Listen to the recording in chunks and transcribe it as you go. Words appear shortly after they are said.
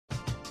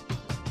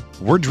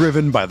We're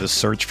driven by the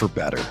search for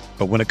better.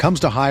 But when it comes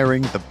to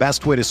hiring, the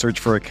best way to search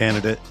for a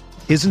candidate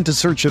isn't to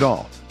search at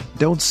all.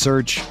 Don't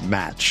search,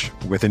 match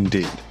with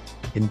Indeed.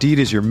 Indeed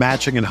is your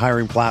matching and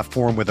hiring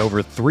platform with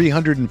over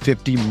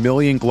 350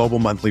 million global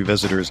monthly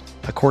visitors,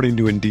 according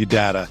to Indeed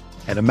data,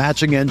 and a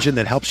matching engine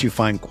that helps you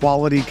find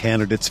quality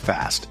candidates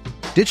fast.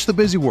 Ditch the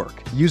busy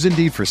work. Use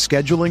Indeed for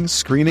scheduling,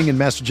 screening, and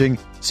messaging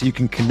so you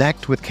can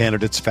connect with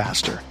candidates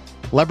faster.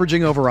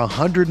 Leveraging over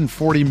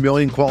 140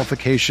 million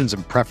qualifications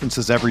and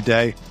preferences every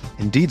day,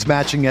 Indeed's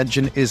matching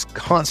engine is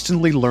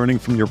constantly learning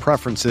from your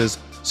preferences,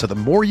 so the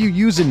more you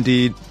use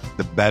Indeed,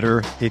 the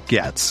better it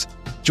gets.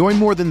 Join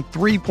more than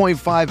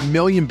 3.5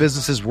 million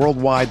businesses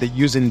worldwide that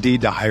use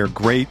Indeed to hire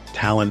great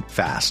talent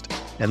fast.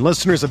 And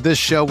listeners of this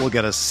show will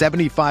get a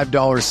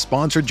 $75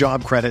 sponsored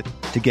job credit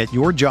to get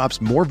your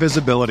jobs more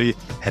visibility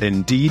at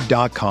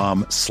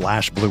Indeed.com/Blue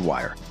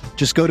Wire.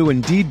 Just go to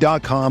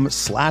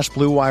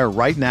Indeed.com/Blue Wire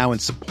right now and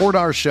support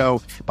our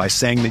show by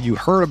saying that you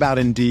heard about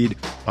Indeed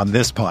on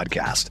this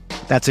podcast.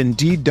 That's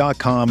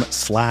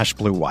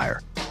Indeed.com/Blue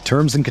Wire.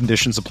 Terms and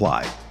conditions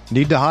apply.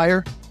 Need to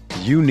hire?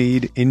 You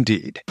need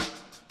Indeed.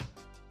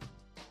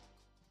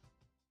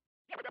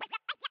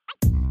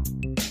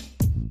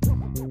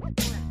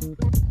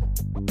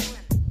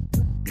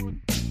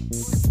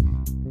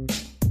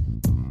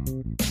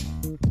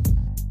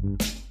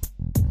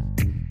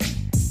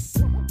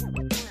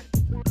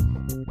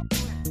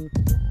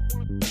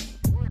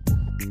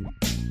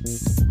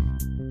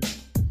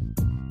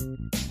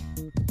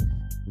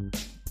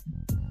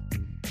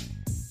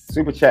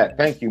 Super chat.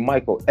 Thank you,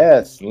 Michael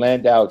S.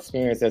 Landau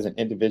experience as an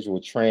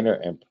individual trainer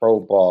and pro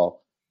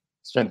ball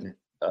strength.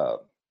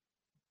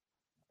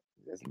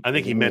 I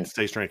think he meant to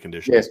say strength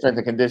conditioning. Yeah, strength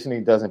and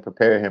conditioning doesn't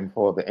prepare him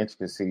for the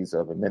intricacies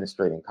of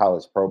administrating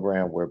college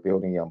program where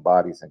building young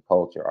bodies and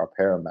culture are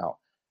paramount.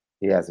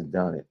 He hasn't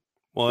done it.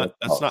 Well,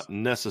 that's not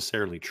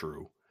necessarily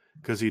true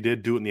because he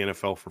did do it in the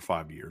NFL for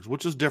 5 years,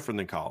 which is different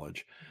than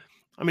college.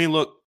 I mean,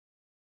 look,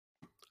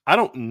 I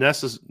don't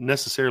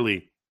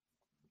necessarily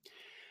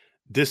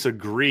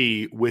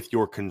disagree with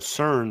your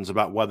concerns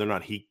about whether or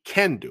not he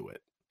can do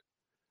it.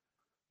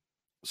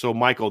 So,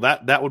 Michael,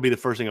 that would be the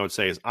first thing I would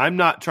say is I'm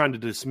not trying to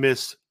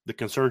dismiss the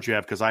concerns you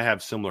have because I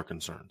have similar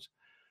concerns.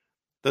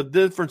 The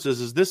difference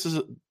is this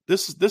is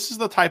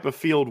the type of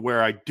field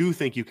where I do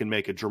think you can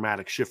make a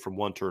dramatic shift from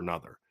one to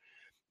another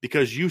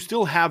because you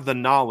still have the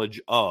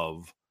knowledge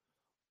of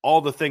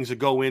all the things that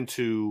go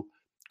into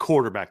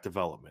quarterback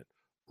development,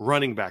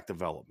 running back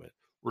development,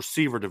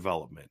 receiver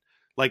development.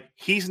 Like,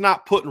 he's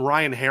not putting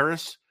Ryan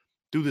Harris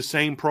through the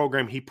same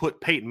program he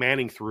put Peyton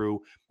Manning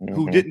through,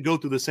 who didn't go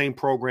through the same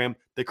program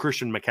that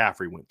Christian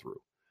McCaffrey went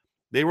through.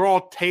 They were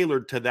all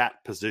tailored to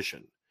that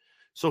position.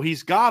 So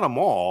he's got them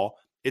all.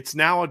 It's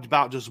now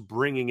about just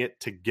bringing it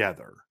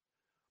together.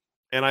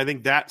 And I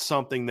think that's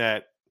something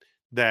that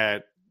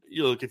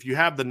you know, look, if you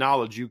have the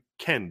knowledge, you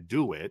can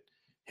do it.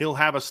 He'll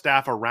have a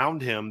staff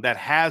around him that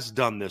has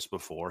done this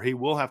before. He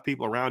will have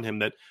people around him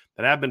that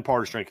have been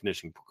part of strength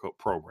conditioning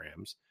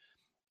programs.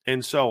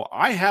 And so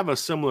I have a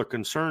similar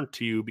concern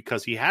to you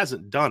because he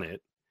hasn't done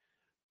it,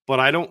 but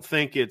I don't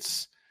think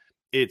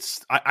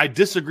I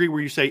disagree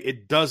where you say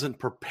it doesn't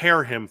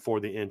prepare him for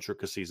the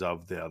intricacies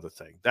of the other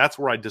thing. That's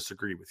where I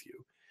disagree with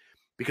you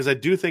because I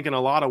do think in a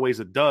lot of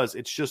ways it does.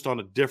 It's just on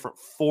a different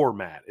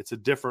format. It's a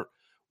different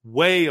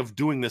way of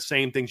doing the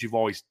same things you've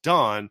always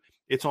done.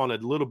 It's on a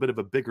little bit of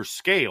a bigger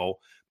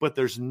scale, but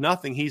there's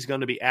nothing he's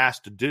going to be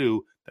asked to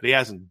do that he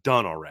hasn't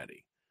done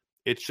already.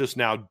 It's just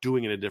now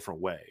doing it a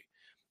different way.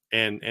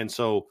 And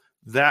so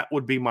that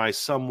would be my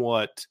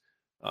somewhat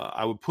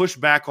I would push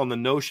back on the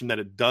notion that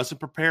it doesn't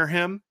prepare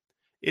him.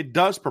 It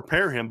does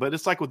prepare him, but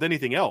it's like with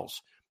anything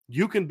else.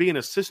 You can be an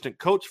assistant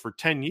coach for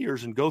 10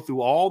 years and go through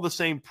all the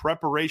same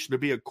preparation to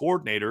be a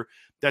coordinator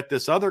that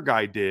this other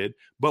guy did,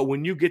 but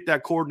when you get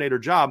that coordinator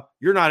job,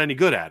 you're not any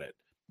good at it.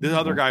 This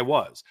other guy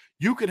was.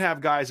 You could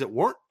have guys that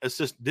weren't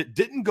that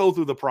didn't go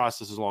through the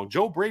process as long.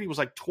 Joe Brady was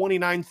like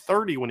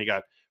 29-30 when he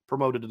got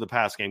promoted to the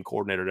pass game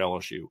coordinator at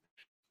LSU.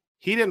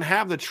 He didn't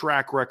have the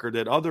track record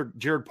that other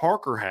Jared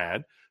Parker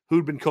had,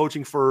 who'd been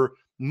coaching for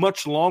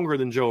much longer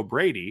than Joe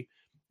Brady,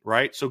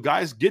 right? So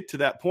guys get to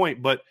that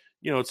point, but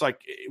you know, it's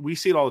like we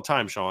see it all the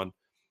time, Sean.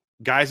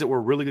 Guys that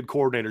were really good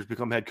coordinators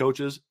become head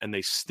coaches, and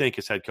they stink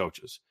as head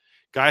coaches.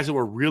 Guys that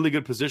were really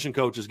good position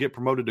coaches get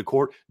promoted to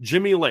court.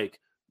 Jimmy Lake,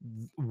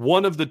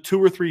 one of the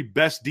 2 or 3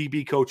 best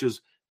DB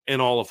coaches in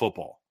all of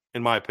football,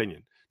 in my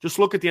opinion. Just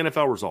look at the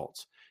NFL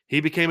results.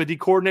 He became a D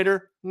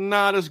coordinator,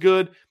 not as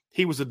good.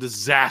 He was a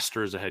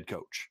disaster as a head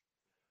coach,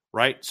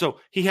 right?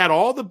 So he had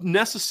all the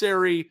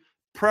necessary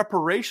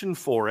preparation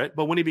for it,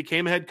 but when he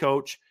became a head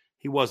coach,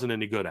 he wasn't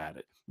any good at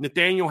it.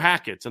 Nathaniel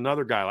Hackett's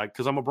another guy, like,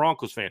 because I'm a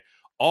Broncos fan.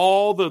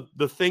 All the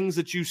things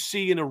that you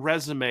see in a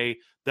resume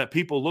that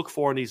people look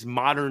for in these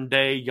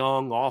modern-day,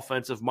 young,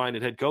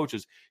 offensive-minded head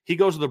coaches, he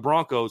goes to the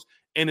Broncos,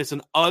 and it's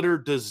an utter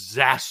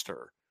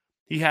disaster.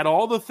 He had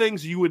all the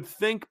things you would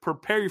think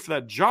prepare you for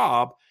that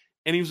job,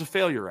 and he was a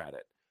failure at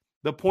it.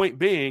 The point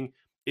being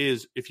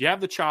is if you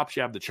have the chops,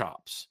 you have the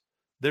chops.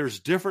 There's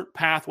different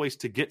pathways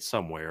to get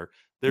somewhere.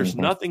 There's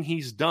nothing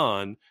he's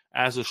done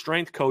as a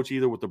strength coach,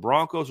 either with the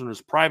Broncos or in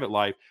his private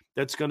life,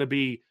 that's going to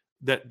be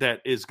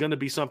that is going to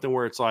be something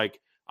where it's like,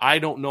 I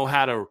don't know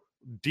how to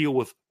deal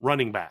with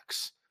running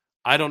backs.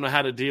 I don't know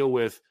how to deal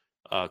with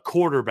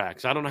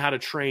quarterbacks. I don't know how to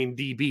train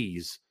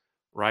DBs,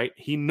 right?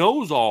 He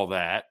knows all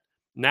that.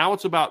 Now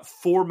it's about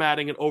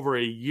formatting it over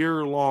a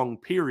year-long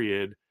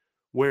period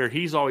where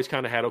he's always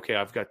kind of had, okay,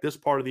 I've got this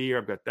part of the year,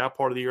 I've got that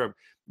part of the year.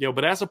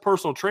 But as a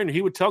personal trainer,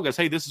 he would tell guys,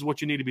 hey, this is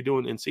what you need to be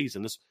doing in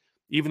season, this,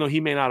 even though he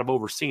may not have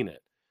overseen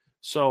it.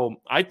 So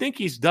I think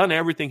he's done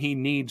everything he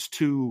needs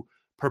to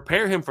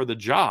prepare him for the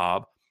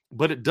job,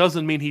 but it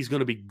doesn't mean he's going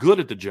to be good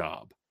at the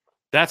job.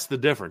 That's the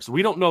difference.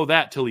 We don't know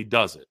that till he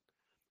does it.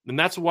 And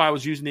that's why I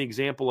was using the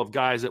example of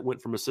guys that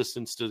went from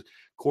assistants to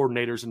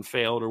coordinators and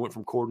failed, or went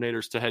from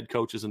coordinators to head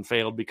coaches and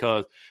failed,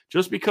 because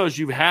just because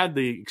you've had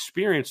the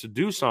experience to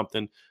do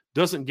something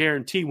doesn't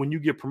guarantee when you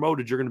get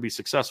promoted you're going to be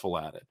successful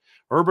at it.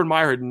 Urban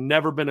Meyer had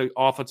never been an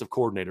offensive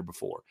coordinator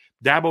before.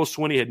 Dabo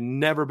Swinney had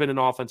never been an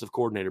offensive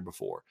coordinator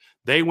before.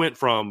 They went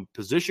from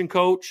position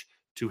coach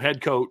to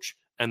head coach,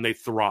 and they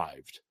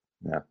thrived.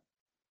 Yeah.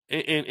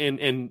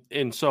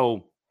 And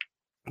so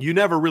you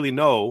never really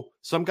know.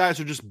 Some guys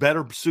are just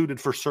better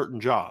suited for certain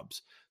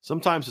jobs.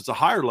 Sometimes it's a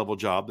higher level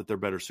job that they're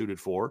better suited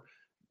for.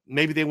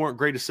 Maybe they weren't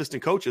great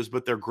assistant coaches,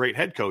 but they're great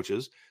head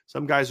coaches.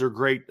 Some guys are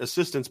great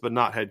assistants, but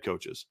not head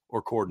coaches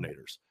or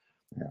coordinators.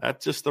 Yeah.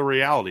 That's just the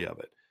reality of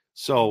it.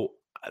 So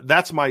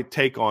that's my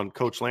take on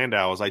Coach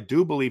Landau, is I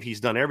do believe he's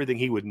done everything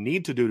he would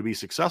need to do to be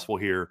successful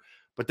here,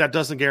 but that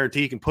doesn't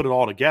guarantee he can put it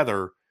all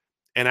together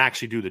and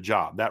actually do the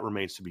job. That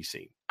remains to be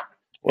seen.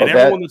 Well, and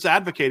everyone that's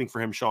advocating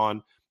for him,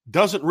 Sean,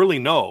 doesn't really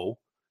know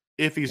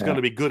if he's going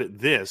to be good at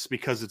this,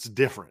 because it's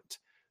different.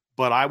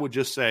 But I would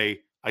just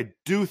say, I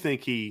do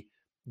think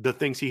the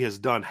things he has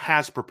done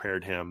has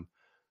prepared him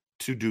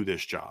to do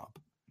this job,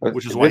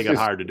 which is why he got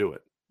hired to do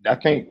it. I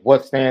think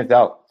what stands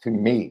out to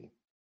me,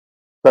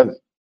 because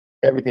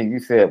everything you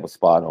said was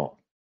spot on,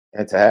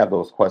 and to have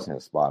those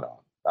questions spot on.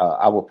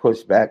 I will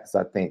push back, because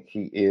I think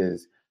he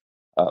is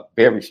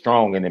very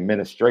strong in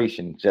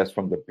administration, just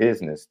from the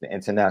business, the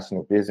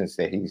international business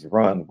that he's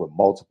run with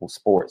multiple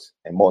sports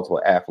and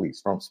multiple athletes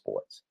from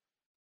sports.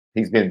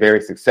 He's been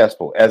very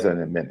successful as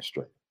an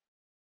administrator.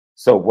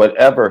 So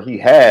whatever he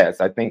has,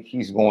 I think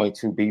he's going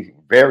to be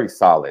very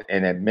solid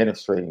in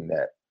administrating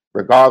that,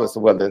 regardless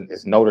of whether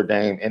it's Notre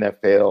Dame,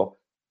 NFL.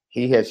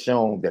 He has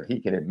shown that he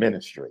can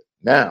administrate.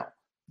 Now,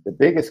 the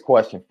biggest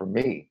question for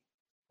me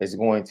is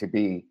going to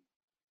be,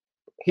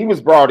 he was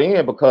brought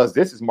in because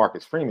this is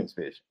Marcus Freeman's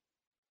vision.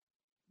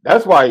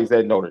 That's why he's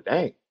at Notre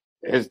Dame.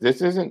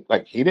 This isn't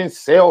like he didn't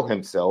sell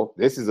himself.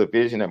 This is a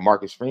vision that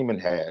Marcus Freeman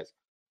has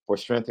for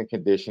strength and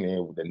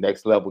conditioning, the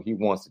next level he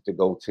wants it to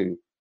go to.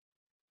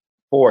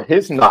 For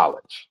his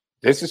knowledge,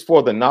 this is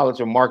for the knowledge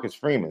of Marcus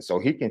Freeman, so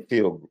he can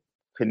feel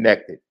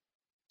connected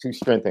to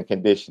strength and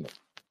conditioning.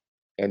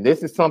 And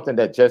this is something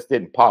that just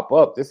didn't pop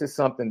up. This is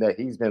something that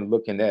he's been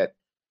looking at,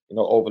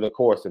 over the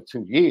course of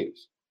 2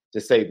 years,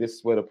 to say this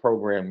is where the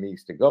program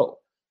needs to go.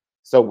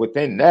 So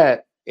within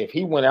that, if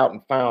he went out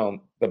and found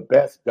the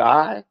best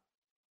guy,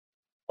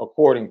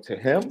 according to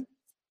him,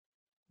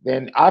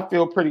 then I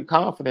feel pretty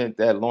confident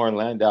that Loren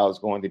Landau is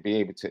going to be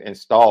able to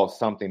install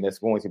something that's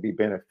going to be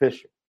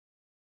beneficial.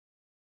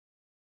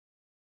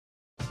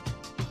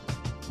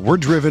 We're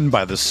driven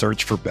by the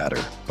search for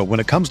better. But when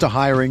it comes to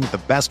hiring,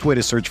 the best way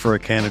to search for a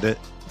candidate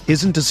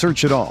isn't to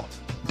search at all.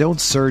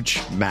 Don't search,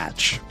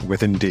 match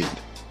with Indeed.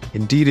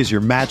 Indeed is your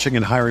matching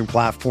and hiring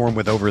platform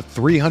with over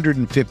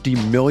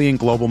 350 million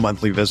global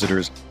monthly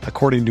visitors,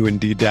 according to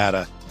Indeed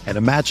data, and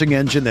a matching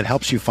engine that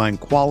helps you find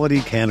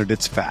quality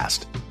candidates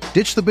fast.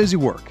 Ditch the busy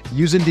work.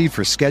 Use Indeed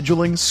for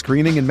scheduling,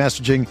 screening, and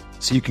messaging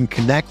so you can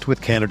connect with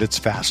candidates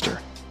faster.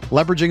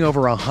 Leveraging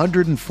over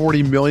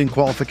 140 million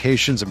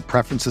qualifications and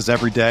preferences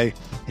every day,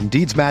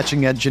 Indeed's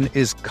matching engine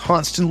is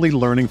constantly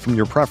learning from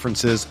your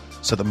preferences,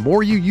 so the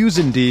more you use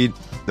Indeed,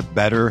 the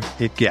better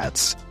it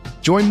gets.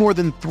 Join more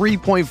than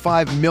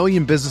 3.5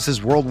 million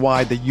businesses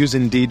worldwide that use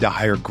Indeed to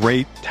hire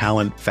great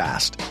talent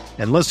fast.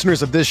 And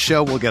listeners of this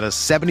show will get a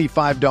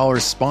 $75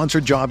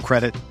 sponsored job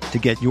credit to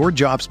get your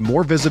jobs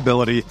more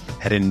visibility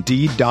at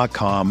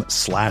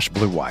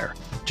Indeed.com/Blue Wire.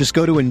 Just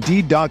go to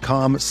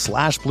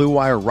Indeed.com/Blue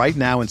Wire right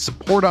now and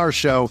support our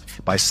show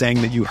by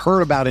saying that you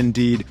heard about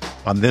Indeed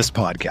on this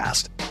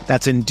podcast.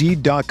 That's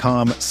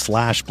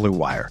Indeed.com/Blue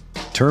Wire.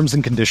 Terms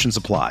and conditions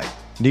apply.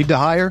 Need to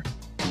hire?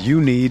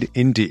 You need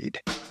Indeed.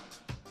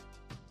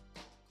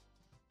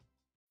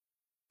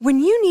 When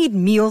you need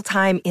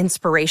mealtime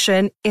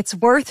inspiration, it's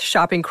worth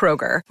shopping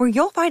Kroger, where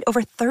you'll find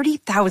over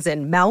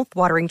 30,000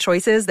 mouth-watering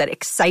choices that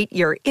excite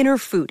your inner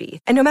foodie.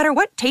 And no matter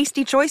what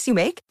tasty choice you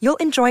make, you'll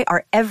enjoy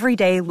our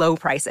everyday low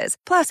prices,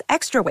 plus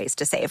extra ways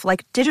to save,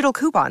 like digital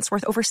coupons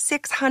worth over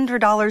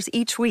 $600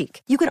 each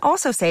week. You can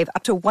also save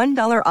up to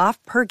 $1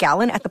 off per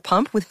gallon at the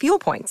pump with fuel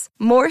points.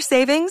 More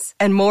savings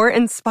and more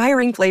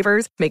inspiring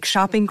flavors make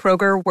shopping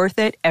Kroger worth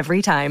it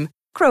every time.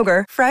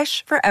 Kroger,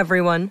 fresh for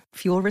everyone.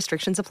 Fuel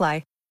restrictions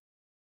apply.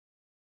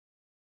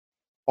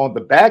 On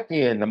the back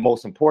end, the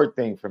most important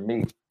thing for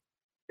me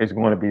is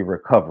going to be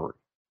recovery.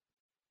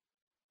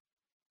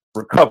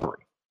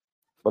 Recovery.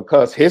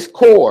 Because his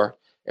core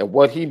and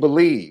what he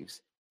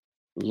believes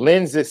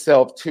lends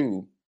itself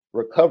to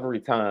recovery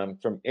time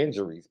from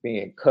injuries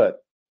being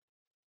cut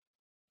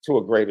to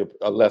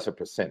a lesser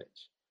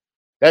percentage.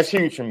 That's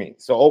huge for me.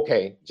 So,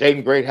 okay,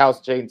 Jaden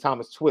Greathouse, Jaden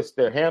Thomas twist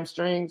their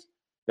hamstrings.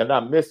 They're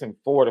not missing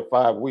 4 to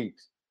 5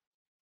 weeks.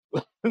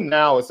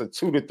 Now it's a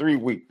 2 to 3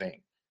 week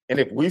thing. And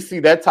if we see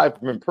that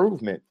type of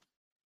improvement,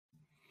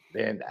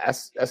 then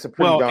that's a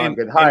pretty darn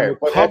good hire.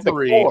 But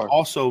recovery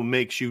also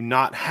makes you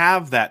not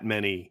have that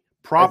many.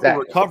 Proper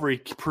recovery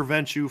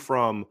prevents you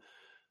from,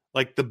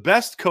 like, the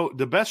best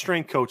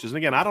strength coaches. And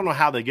again, I don't know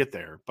how they get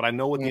there, but I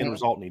know what the end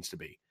result needs to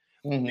be.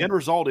 The end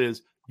result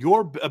is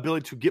your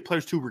ability to get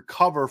players to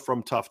recover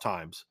from tough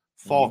times,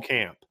 fall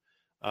camp,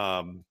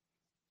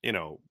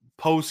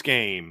 post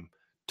game,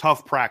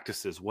 tough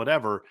practices,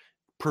 whatever,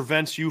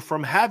 prevents you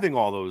from having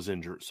all those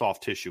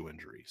soft tissue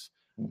injuries.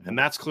 And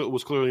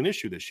was clearly an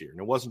issue this year. And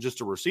it wasn't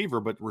just a receiver,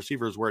 but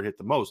receiver is where it hit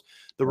the most.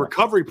 The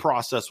recovery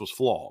process was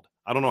flawed.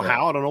 I don't know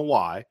how, I don't know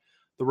why.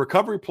 The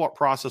recovery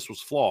process was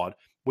flawed,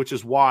 which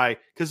is why,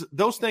 because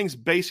those things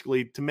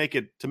basically, to make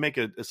it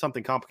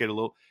something complicated a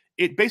little,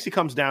 it basically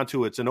comes down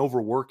to it's an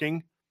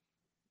overworking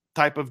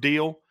type of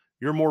deal.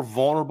 You're more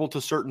vulnerable to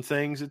certain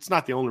things. It's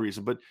not the only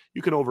reason, but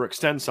you can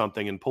overextend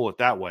something and pull it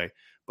that way.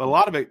 But a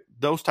lot of it,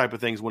 those type of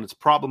things, when it's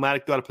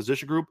problematic throughout a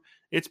position group,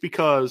 it's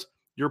because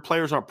your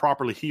players aren't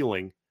properly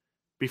healing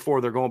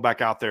before they're going back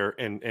out there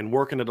and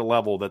working at a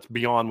level that's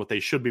beyond what they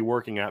should be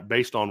working at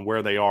based on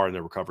where they are in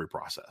their recovery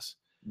process.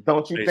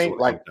 Don't you think,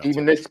 like,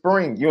 even this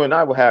spring, you and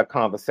I will have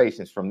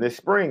conversations from this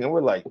spring, and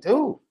we're like,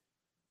 dude,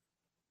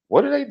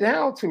 what are they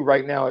down to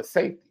right now at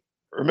safety?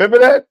 Remember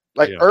that?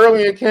 Like,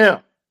 early in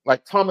camp,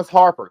 like Thomas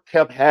Harper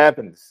kept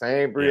having the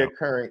same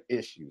reoccurring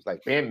issues.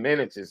 Like, Ben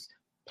Minich is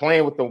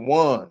playing with the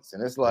ones,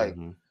 and it's like,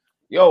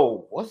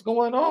 yo, what's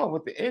going on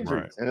with the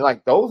injuries? Right. And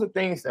like, those are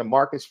things that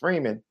Marcus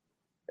Freeman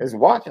is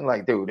watching.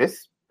 Like, dude,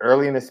 this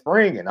early in the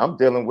spring, and I'm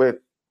dealing with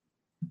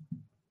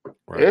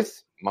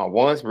this. My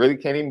ones really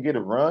can't even get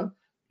a run.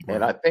 Right.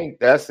 And I think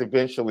that's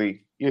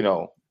eventually,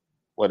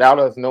 without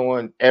us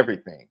knowing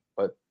everything,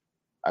 but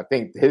I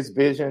think his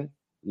vision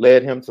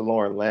led him to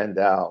Lauren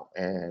Landau.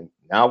 And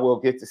now we'll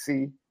get to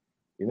see,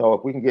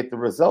 if we can get the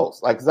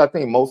results. Like, because I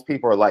think most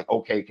people are like,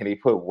 okay, can he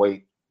put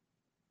weight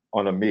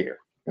on Amir?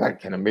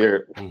 Like, can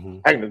Amir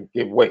I can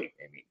get weight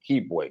and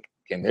keep weight?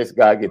 Can this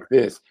guy get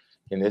this?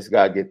 Can this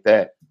guy get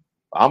that?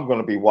 I'm going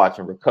to be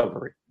watching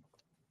recovery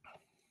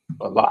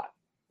a lot.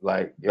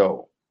 Like,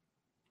 yo,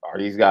 are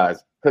these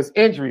guys, because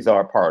injuries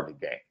are a part of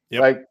the game.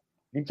 Yep. Like,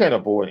 you can't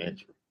avoid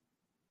injury,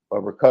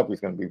 but recovery is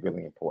going to be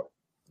really important.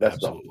 That's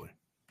absolutely.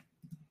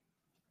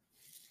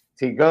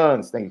 T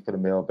Guns, thank you for the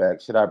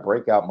mailbag. Should I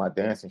break out my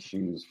dancing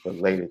shoes for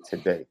later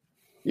today?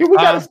 We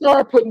got to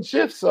start putting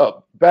shifts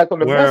up back on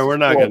the where we're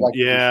not going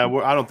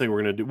to. I don't think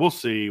we're going to do. We'll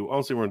see. I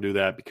don't think we're going to do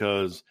that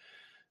because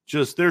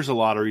just there's a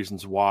lot of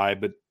reasons why,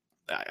 but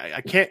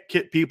I can't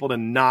get people to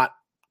not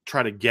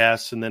try to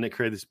guess, and then it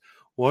creates this.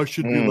 Well, I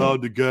should be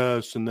allowed to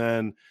guess, and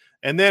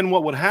then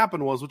what would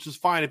happen was, which is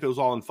fine if it was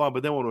all in fun,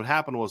 but then what would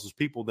happen was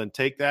people then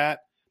take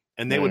that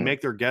and they would make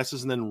their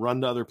guesses and then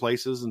run to other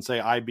places and say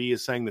IB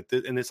is saying that,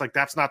 and it's like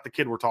that's not the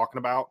kid we're talking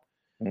about,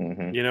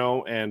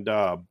 and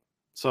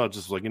so it's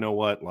just like, you know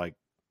what, like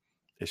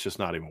it's just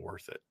not even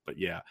worth it. But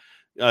yeah,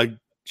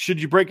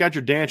 should you break out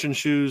your dancing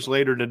shoes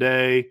later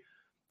today?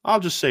 I'll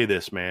just say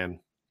this, man.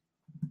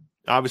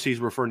 Obviously,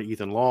 he's referring to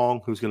Ethan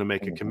Long, who's going to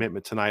make a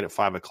commitment tonight at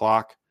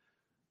 5:00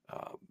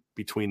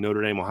 between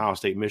Notre Dame, Ohio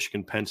State,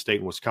 Michigan, Penn State,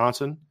 and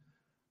Wisconsin.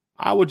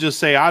 I would just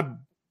say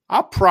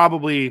I'll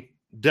probably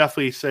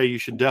definitely say you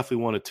should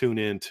definitely want to tune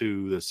in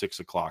to the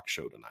 6:00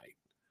 show tonight.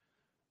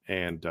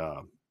 And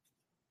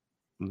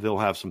they'll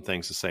have some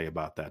things to say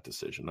about that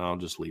decision. I'll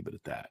just leave it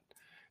at that.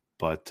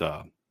 But,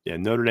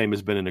 Notre Dame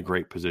has been in a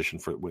great position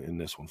in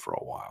this one for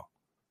a while.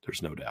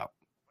 There's no doubt.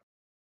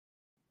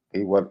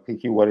 What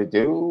to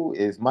do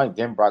is Mike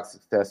Denbrock's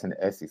success in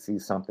the SEC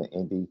something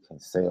Indy can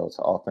sell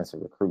to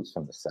offensive recruits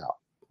from the South?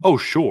 Oh,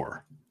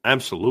 sure.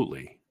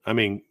 Absolutely. I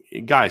mean,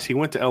 guys, he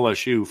went to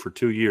LSU for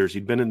 2 years.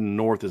 He'd been in the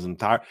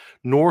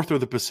North or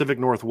the Pacific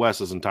Northwest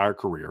his entire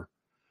career.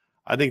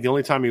 I think the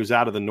only time he was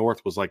out of the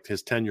North was like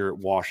his tenure at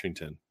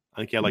Washington.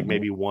 I think he had like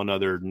maybe one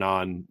other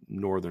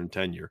non-Northern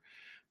tenure.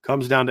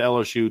 Comes down to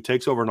LSU,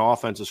 takes over an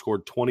offense that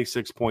scored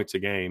 26 points a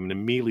game and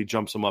immediately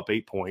jumps them up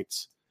 8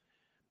 points.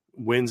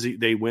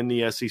 They win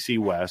the SEC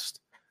West,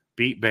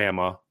 beat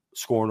Bama,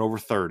 scoring over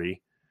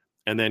 30,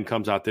 and then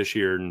comes out this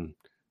year and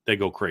they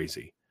go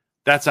crazy.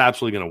 That's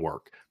absolutely going to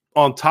work.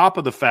 On top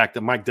of the fact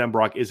that Mike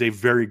Denbrock is a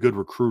very good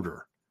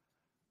recruiter.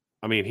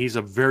 I mean, he's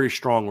a very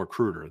strong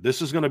recruiter.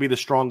 This is going to be the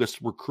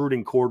strongest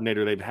recruiting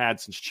coordinator they've had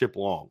since Chip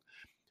Long.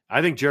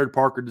 I think Jared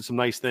Parker did some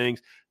nice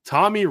things.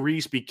 Tommy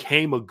Rees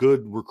became a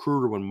good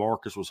recruiter when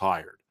Marcus was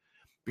hired.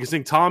 Because I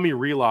think Tommy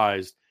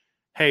realized,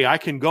 hey, I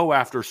can go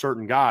after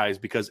certain guys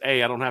because,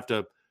 A, I don't have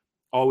to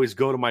always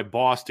go to my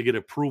boss to get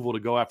approval to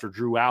go after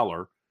Drew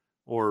Aller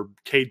or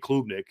Cade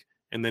Klubnik,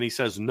 and then he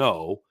says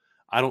no.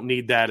 I don't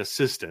need that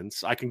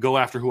assistance. I can go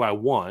after who I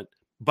want,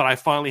 but I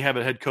finally have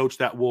a head coach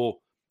that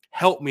will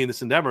help me in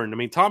this endeavor. And I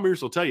mean, Tom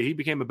Mears will tell you he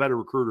became a better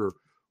recruiter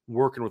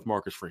working with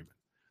Marcus Freeman,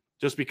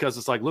 just because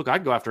it's like, look, I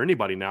can go after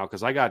anybody now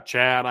because I got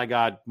Chad, I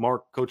got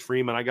Coach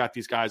Freeman, I got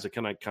these guys that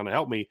can kind of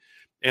help me.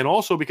 And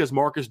also because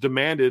Marcus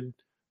demanded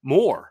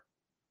more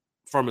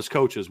from his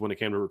coaches when it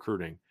came to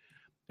recruiting.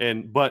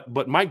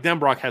 But Mike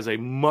Denbrock has a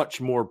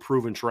much more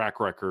proven track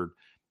record.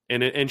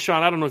 And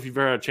Sean, I don't know if you've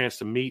ever had a chance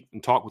to meet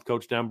and talk with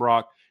Coach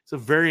Denbrock. He's a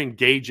very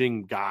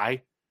engaging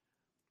guy.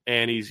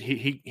 And he's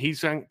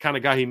the kind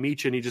of guy he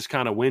meets you and he just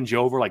kind of wins you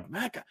over. Like,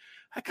 that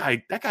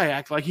guy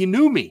acts like he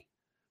knew me.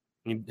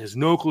 He has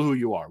no clue who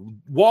you are.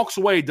 Walks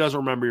away, doesn't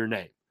remember your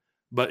name.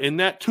 But in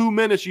that 2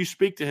 minutes you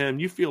speak to him,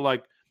 you feel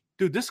like,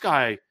 dude, this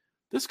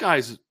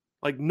guy's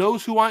like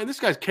knows who I am. This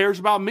guy cares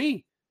about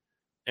me.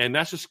 And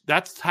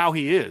that's how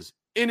he is.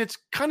 And it's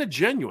kind of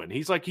genuine.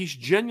 He's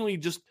genuinely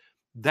just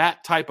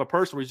that type of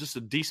person where he's just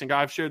a decent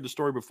guy. I've shared the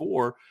story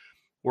before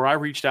where I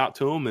reached out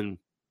to him and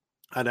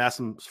I'd asked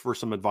him for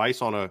some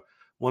advice on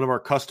one of our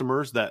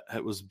customers that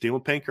was dealing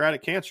with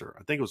pancreatic cancer.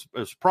 I think it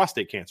was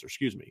prostate cancer,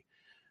 excuse me.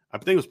 I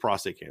think it was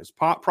prostate cancer.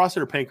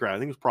 Prostate or pancreatic, I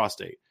think it was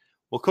prostate.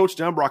 Well, Coach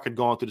Denbrock had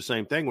gone through the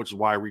same thing, which is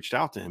why I reached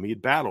out to him. He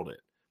had battled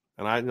it.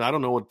 And I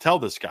don't know what to tell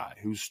this guy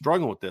who's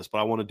struggling with this, but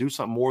I want to do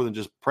something more than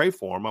just pray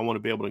for him. I want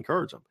to be able to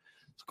encourage him.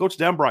 So Coach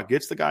Denbrock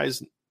gets the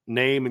guy's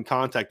name and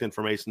contact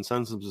information,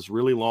 sends him this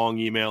really long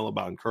email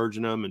about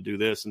encouraging him and do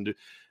this and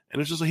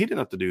it's just like he didn't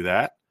have to do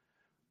that.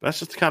 That's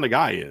just the kind of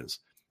guy he is.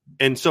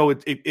 And so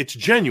it's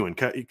genuine.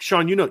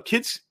 Sean,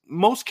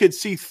 most kids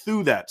see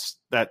through that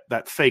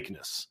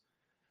fakeness,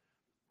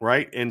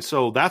 right? And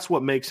so that's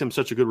what makes him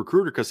such a good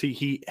recruiter because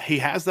he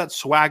has that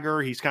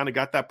swagger. He's kind of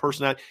got that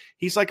personality.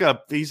 He's a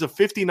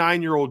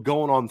 59-year-old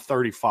going on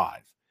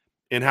 35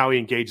 in how he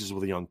engages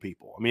with the young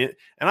people. I mean,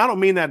 and I don't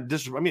mean that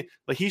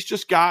like he's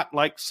just got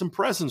like some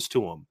presence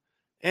to him,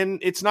 and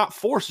it's not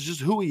forced. It's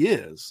just who he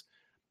is.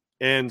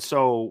 And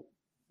so,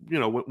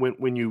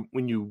 when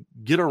you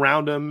get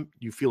around him,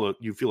 you feel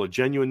a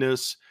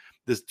genuineness.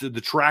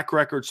 The track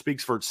record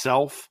speaks for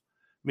itself.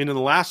 I mean, in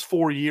the last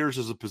 4 years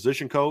as a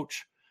position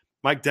coach,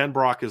 Mike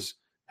Denbrock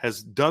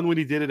has done what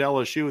he did at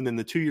LSU, and then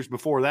the 2 years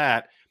before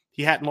that,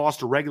 he hadn't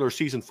lost a regular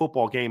season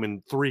football game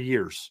in 3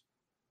 years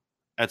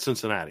at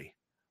Cincinnati,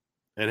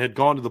 and had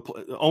gone to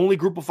the only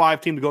Group of 5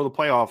 team to go to the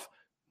playoff.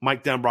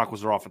 Mike Denbrock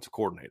was their offensive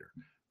coordinator,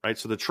 right?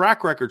 So the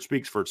track record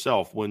speaks for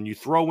itself. When you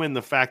throw in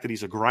the fact that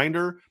he's a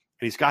grinder,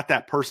 and he's got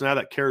that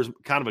personality,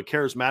 kind of a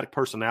charismatic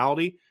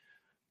personality.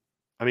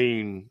 I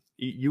mean,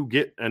 you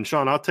get, and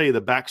Sean, I'll tell you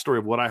the backstory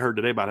of what I heard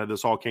today about how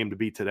this all came to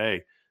be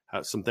today.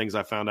 Some things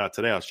I found out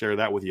today. I'll share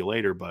that with you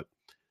later, but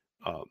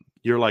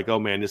you're like, oh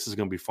man, this is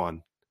going to be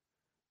fun.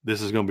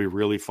 This is going to be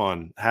really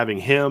fun. Having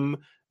him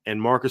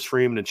and Marcus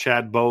Freeman and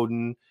Chad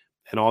Bowden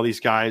and all these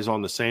guys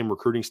on the same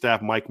recruiting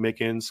staff, Mike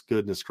Mickens,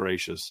 goodness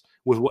gracious.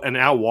 And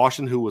Al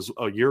Washington, who was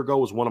a year ago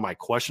was one of my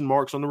question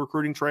marks on the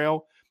recruiting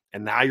trail.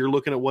 And now you're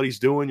looking at what he's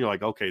doing. You're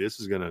like, okay, this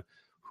is going to,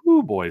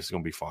 this is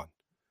going to be fun.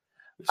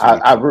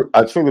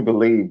 I truly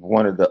believe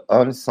one of the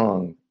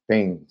unsung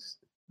things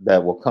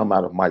that will come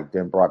out of Mike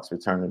Denbrock's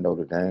return to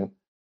Notre Dame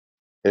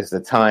is the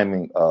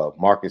timing of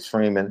Marcus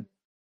Freeman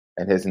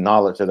and his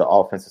knowledge of the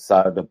offensive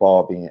side of the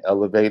ball being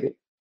elevated.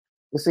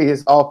 You see,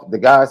 the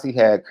guys he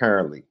had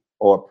currently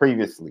or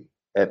previously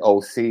at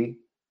OC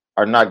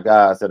are not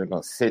guys that are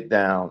going to sit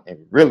down and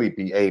really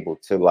be able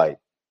to like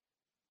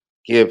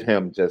give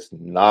him just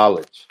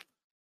knowledge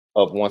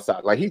of one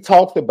side. Like he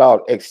talked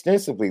about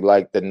extensively,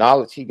 like the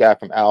knowledge he got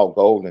from Al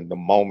Golden the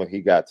moment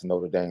he got to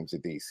Notre Dame to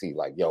DC.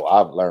 Like, yo,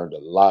 I've learned a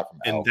lot from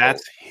Al. And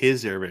that's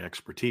his area of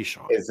expertise,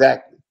 Sean.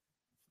 Exactly.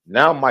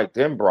 Now, Mike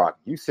Denbrock,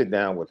 you sit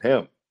down with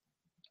him.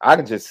 I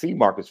can just see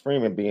Marcus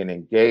Freeman being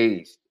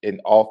engaged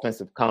in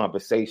offensive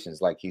conversations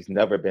like he's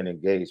never been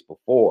engaged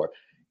before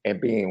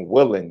and being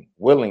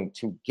willing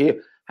to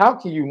give. How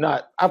can you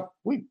not?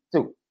 We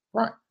do,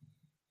 right?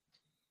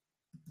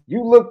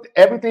 You looked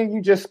everything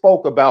you just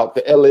spoke about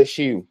the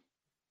LSU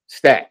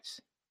stats.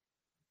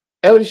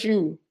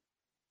 LSU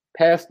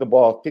passed the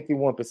ball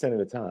 51% of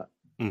the time.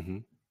 Mm-hmm.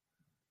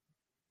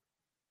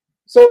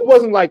 So it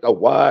wasn't like a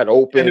wide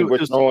open,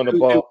 we're throwing the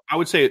ball. I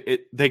would say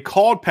they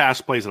called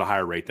pass plays at a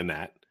higher rate than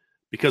that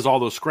because all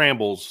those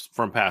scrambles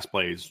from pass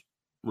plays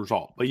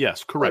result. But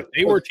yes, correct.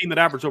 They were a team that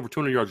averaged over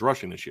 200 yards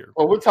rushing this year.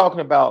 Well, we're talking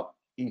about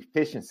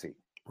efficiency.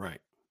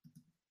 Right.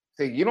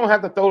 See, you don't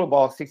have to throw the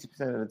ball 60%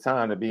 of the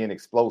time to be an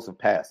explosive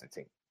passing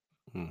team.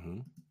 Mm-hmm.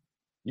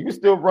 You can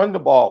still run the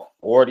ball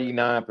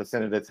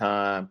 49% of the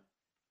time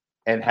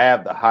and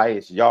have the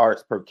highest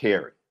yards per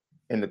carry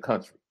in the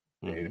country.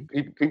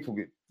 Mm-hmm. People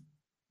get,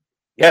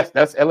 yes,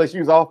 that's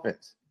LSU's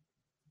offense.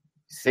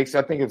 I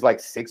think it was like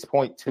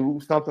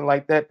 6.2, something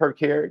like that per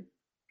carry.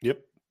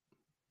 Yep.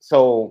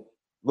 So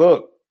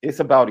look, it's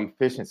about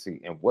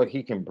efficiency and what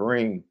he can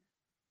bring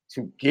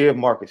to give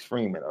Marcus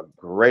Freeman a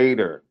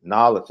greater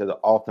knowledge of the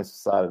offensive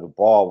side of the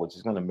ball, which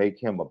is going to make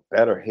him a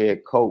better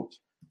head coach.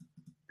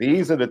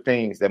 These are the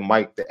things that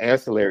the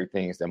ancillary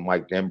things that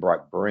Mike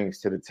Denbrock brings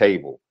to the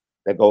table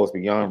that goes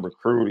beyond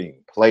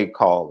recruiting, play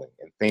calling,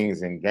 and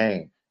things in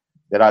game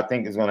that I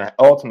think is going to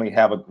ultimately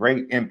have a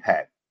great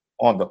impact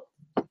on the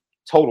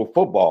total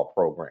football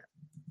program.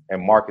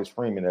 And Marcus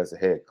Freeman as a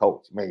head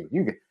coach. Man,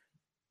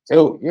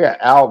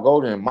 Al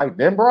Golden and Mike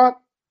Denbrock.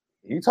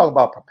 You talk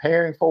about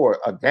preparing for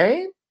a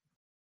game.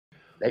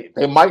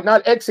 They might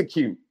not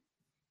execute,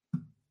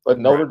 but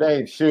Notre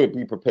Dame should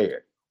be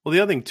prepared. Well, the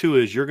other thing too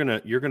is you're gonna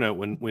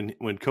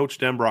when Coach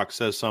Denbrock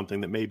says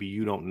something that maybe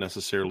you don't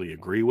necessarily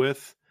agree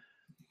with,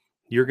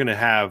 you're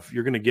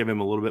gonna give him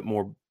a little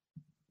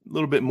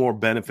bit more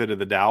benefit of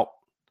the doubt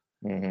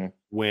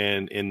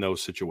when in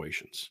those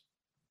situations.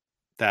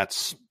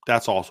 That's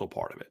also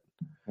part of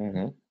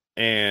it,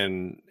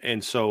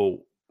 and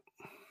so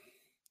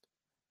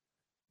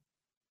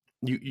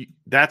you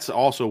that's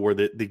also where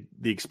the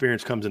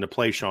experience comes into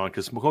play, Sean.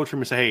 Because Coach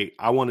Freeman say, "Hey,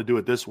 I want to do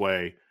it this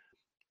way."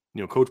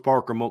 Coach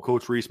Parker,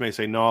 Coach Reese may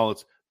say, "No,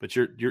 but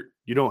you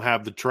don't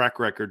have the track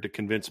record to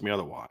convince me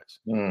otherwise."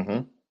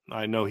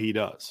 I know he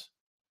does,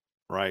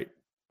 right?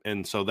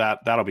 And so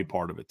that'll be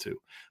part of it too.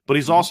 But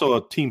he's also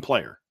a team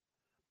player.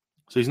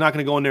 So he's not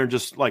going to go in there and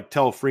just like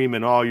tell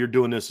Freeman, "Oh, you're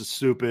doing this is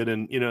stupid,"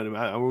 and I'm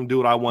going to do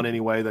what I want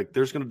anyway. Like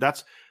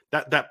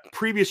that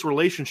previous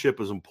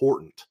relationship is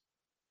important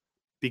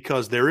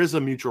because there is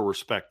a mutual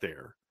respect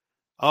there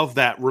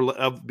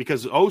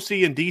because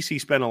OC and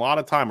DC spend a lot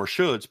of time, or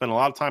should spend a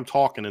lot of time,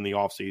 talking in the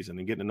offseason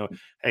and getting to know,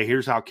 hey,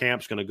 here's how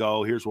camp's going to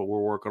go. Here's what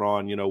we're working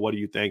on. What do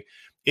you think?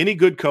 Any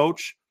good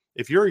coach,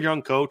 if you're a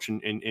young coach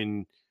and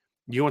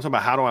you want to talk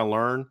about how do I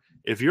learn,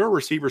 if you're a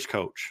receivers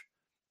coach,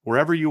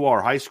 wherever you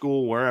are, high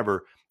school,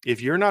 wherever,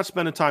 if you're not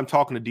spending time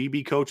talking to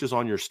DB coaches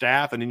on your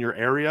staff and in your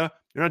area,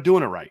 you're not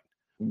doing it right.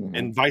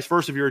 And vice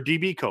versa if you're a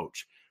DB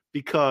coach.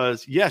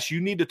 Because, yes,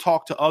 you need to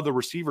talk to other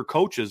receiver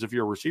coaches if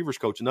you're a receivers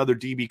coach and other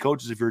DB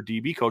coaches if you're a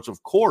DB coach.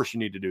 Of course, you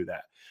need to do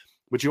that.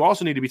 But you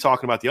also need to be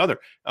talking about the other.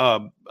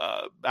 Al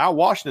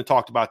Washington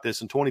talked about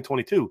this in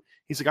 2022.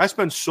 He's like, I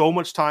spend so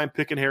much time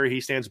picking Harry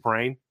Hiestan's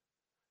brain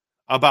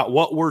about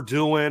what we're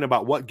doing,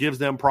 about what gives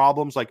them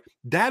problems. Like,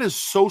 that is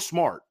so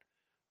smart,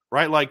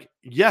 right? Like,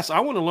 yes, I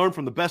want to learn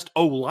from the best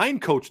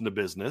O-line coach in the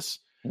business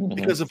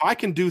because if I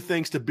can do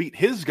things to beat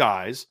his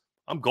guys,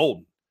 I'm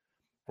golden.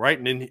 Right.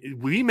 And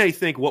we may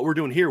think what we're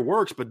doing here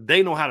works, but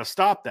they know how to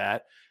stop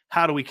that.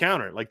 How do we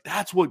counter it? Like,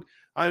 that's what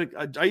I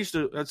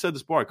said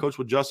this before. I coached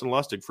with Justin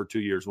Lustig for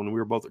 2 years when we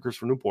were both at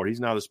Christopher Newport. He's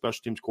now the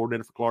special teams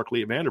coordinator for Clark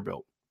Lee at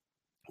Vanderbilt.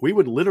 We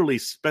would literally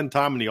spend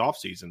time in the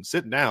offseason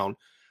sitting down,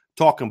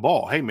 talking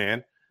ball. Hey,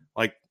 man,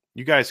 like,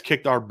 you guys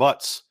kicked our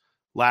butts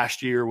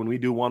last year when we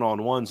do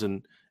one-on-ones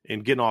and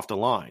getting off the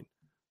line.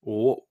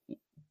 Well,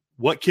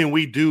 what can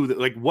we do that,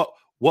 like,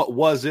 what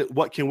was it?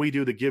 What can we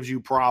do that gives you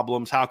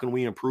problems? How can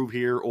we improve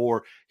here?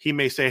 Or he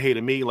may say, hey,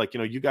 to me, like,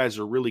 you guys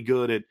are really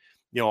good at,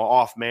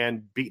 off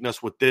man, beating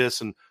us with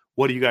this. And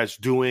what are you guys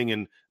doing?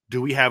 And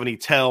do we have any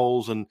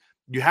tells? And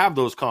you have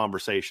those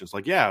conversations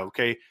like, yeah,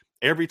 okay,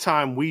 every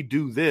time we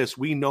do this,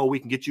 we know we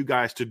can get you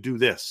guys to do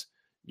this.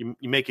 You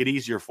make it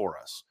easier for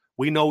us.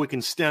 We know we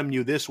can stem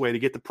you this way to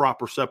get the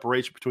proper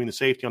separation between the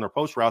safety on our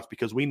post routes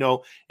because we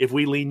know if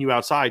we lean you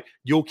outside,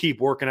 you'll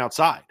keep working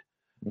outside.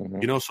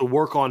 So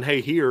work on, hey,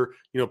 here,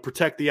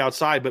 protect the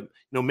outside, but,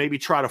 maybe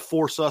try to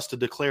force us to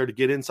declare to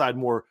get inside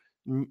more,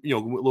 a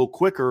little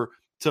quicker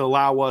to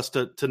allow us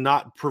to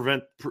not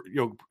present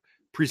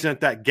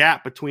that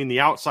gap between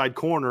the outside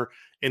corner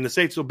and the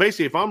safety. So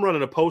basically, if I'm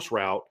running a post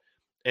route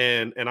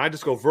and I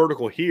just go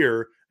vertical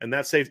here and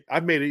that's safe,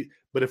 I've made it.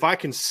 But if I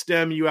can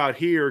stem you out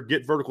here,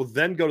 get vertical,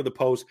 then go to the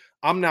post,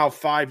 I'm now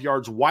 5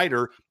 yards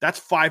wider. That's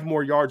 5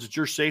 more yards that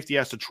your safety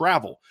has to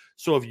travel.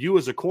 So if you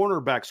as a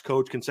cornerbacks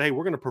coach can say, hey,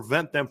 we're going to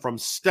prevent them from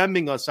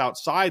stemming us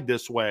outside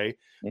this way,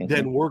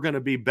 then we're going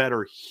to be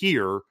better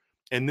here.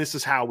 And this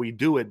is how we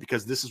do it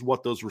because this is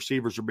what those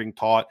receivers are being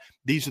taught.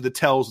 These are the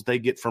tells that they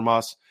get from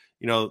us,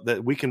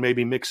 that we can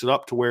maybe mix it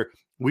up to where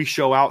we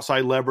show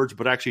outside leverage,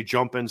 but actually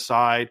jump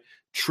inside,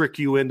 trick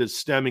you into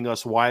stemming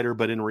us wider.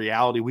 But in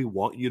reality, we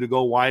want you to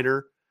go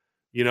wider,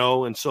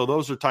 and so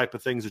those are type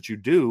of things that you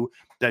do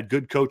that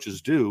good coaches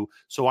do.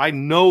 So I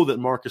know that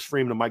Marcus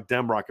Freeman and Mike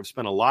Denbrock have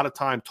spent a lot of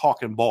time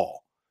talking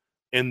ball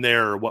in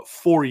their,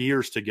 4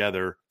 years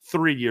together,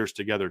 3 years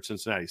together at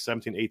Cincinnati,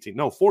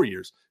 4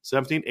 years,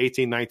 17,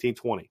 18, 19,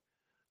 20.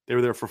 They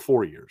were there for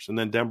 4 years. And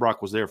then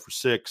Denbrock was there for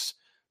 6.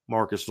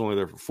 Marcus was only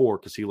there for 4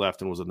 because he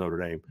left and was at Notre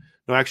Dame.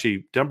 No,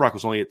 actually, Denbrock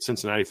was only at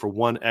Cincinnati for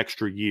 1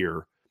 extra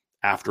year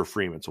after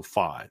Freeman, so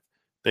 5.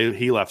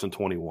 He left in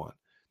 21.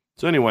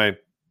 So anyway,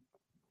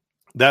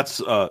 that's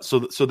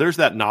so there's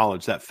that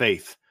knowledge, that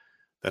faith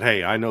that,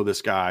 hey, I know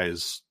this guy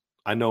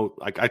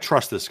I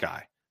trust this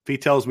guy. If he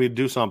tells me to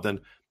do something,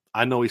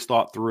 I know he's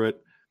thought through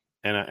it,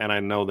 and I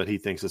know that he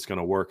thinks it's going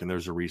to work, and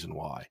there's a reason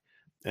why.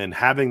 And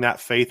having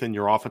that faith in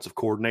your offensive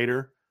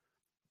coordinator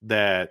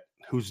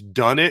who's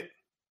done it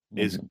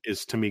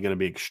is to me going to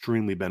be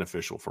extremely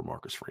beneficial for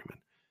Marcus Freeman.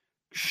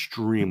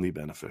 Extremely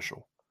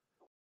beneficial.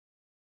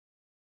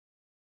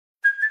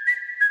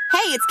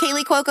 Hey, it's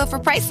Kaylee Cuoco for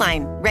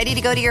Priceline. Ready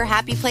to go to your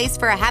happy place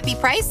for a happy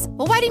price?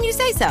 Well, why didn't you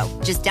say so?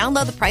 Just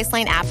download the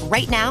Priceline app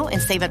right now and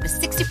save up to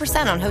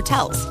 60% on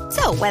hotels.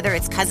 So whether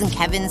it's Cousin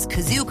Kevin's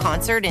Kazoo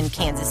Concert in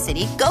Kansas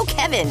City, go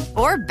Kevin,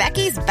 or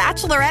Becky's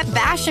Bachelorette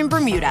Bash in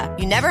Bermuda,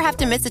 you never have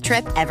to miss a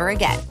trip ever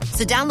again.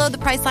 So download the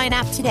Priceline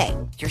app today.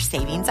 Your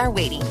savings are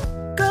waiting.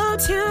 Go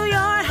to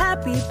your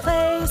happy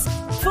place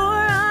for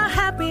a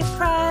happy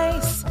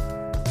price.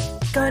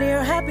 Go to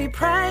your happy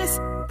price,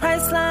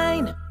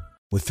 Priceline.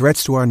 With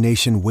threats to our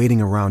nation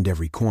waiting around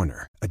every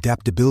corner,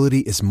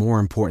 adaptability is more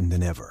important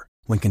than ever.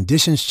 When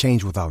conditions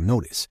change without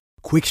notice,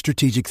 quick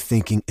strategic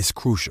thinking is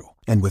crucial.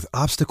 And with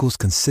obstacles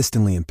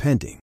consistently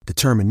impending,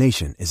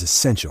 determination is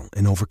essential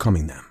in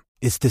overcoming them.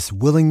 It's this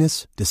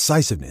willingness,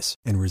 decisiveness,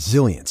 and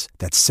resilience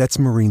that sets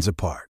Marines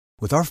apart.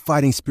 With our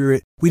fighting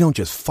spirit, we don't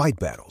just fight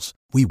battles,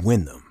 we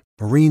win them.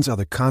 Marines are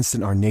the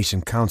constant our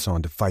nation counts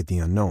on to fight the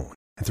unknown.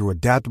 And through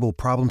adaptable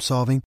problem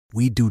solving,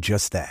 we do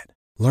just that.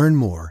 Learn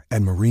more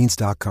at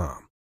marines.com.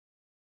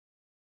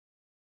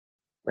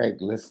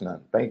 Greg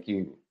Listener, thank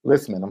you.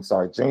 Listeman, I'm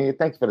sorry. Junior,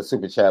 thanks for the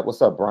super chat.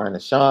 What's up, Brian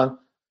and Sean?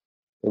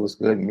 It was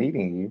good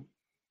meeting you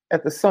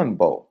at the Sun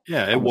Bowl.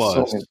 Yeah, it was.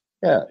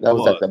 That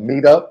was at the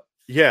meetup.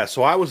 Yeah,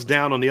 so I was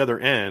down on the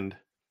other end.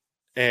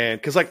 And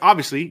because, like,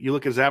 obviously, you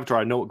look at his avatar,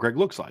 I know what Greg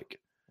looks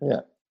like. Yeah.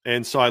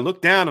 And so I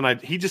looked down,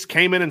 and he just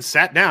came in and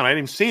sat down. I didn't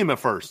even see him at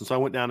first. And so I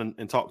went down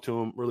and talked to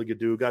him. Really good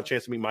dude. Got a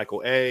chance to meet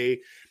Michael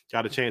A.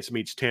 Got a chance to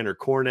meet Tanner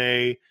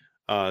Cornet.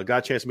 Got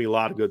a chance to meet a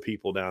lot of good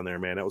people down there,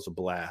 man. That was a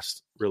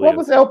blast. Really. What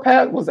was El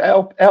Paso? Was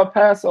El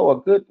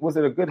Paso was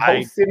it a good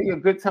host city, a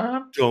good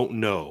time? Don't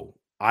know.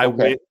 I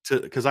went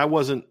to, because I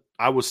was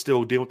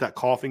still dealing with that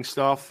coughing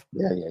stuff.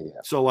 Yeah.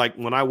 So, like,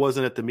 when I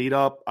wasn't at the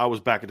meetup, I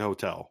was back at the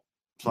hotel.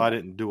 So I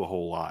didn't do a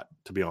whole lot,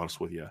 to be honest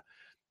with you,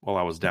 while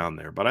I was down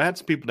there. But I had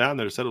some people down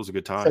there that said it was a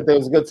good time. Said it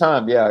was a good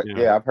time. Yeah.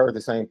 I've heard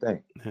the same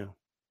thing. Yeah.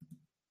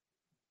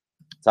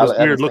 It was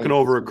weird looking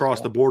over across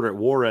the border at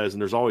Juarez,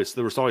 and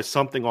there was always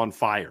something on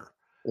fire.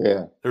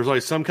 Yeah. There's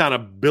always some kind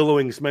of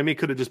billowing. Maybe it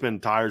could have just been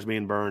tires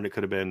being burned. It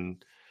could have been,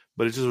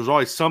 but it just was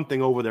always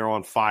something over there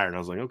on fire. And I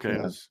was like, okay,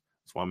 that's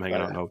why I'm hanging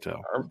out in the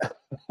hotel.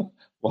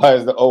 Why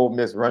is the Ole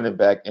Miss running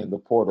back in the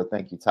portal?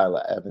 Thank you,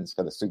 Tyler Evans,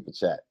 for the super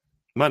chat.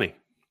 Money.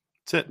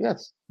 That's it.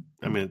 Yes.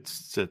 I mean,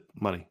 it's it.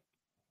 Money.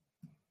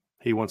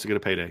 He wants to get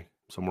a payday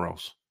somewhere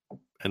else,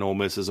 and Ole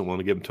Miss isn't willing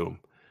to give him to him.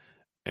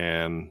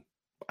 And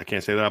I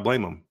can't say that I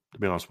blame him, to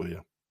be honest with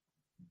you.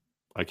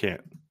 I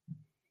can't.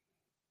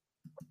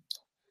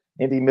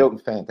 Indy Milton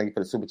fan, thank you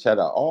for the super chat.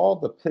 Are all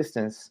the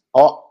Pistons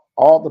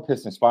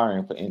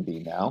firing for Indy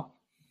now,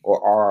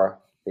 or are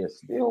there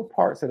still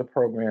parts of the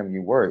program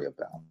you worry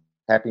about?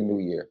 Happy New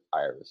Year,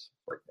 Irish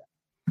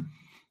breakdown.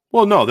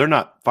 Well, no, they're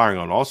not firing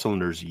on all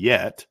cylinders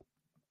yet.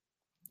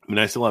 I mean,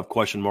 I still have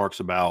question marks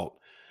about,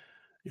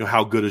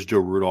 how good is Joe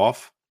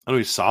Rudolph? I know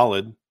he's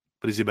solid,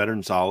 but is he better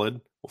than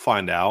solid? We'll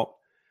find out.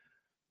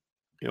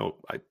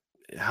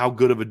 How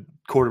good of a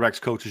quarterback's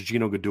coach is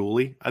Gino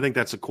Guidugli? I think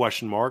that's a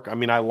question mark. I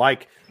mean,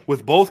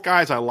 with both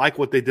guys, I like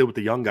what they did with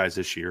the young guys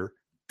this year.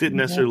 Didn't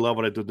necessarily love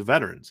what I did with the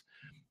veterans.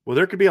 Well,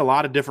 there could be a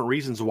lot of different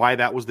reasons why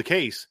that was the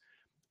case,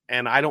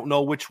 and I don't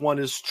know which one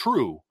is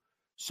true.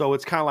 So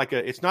it's kind of like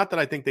it's not that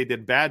I think they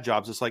did bad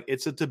jobs. It's like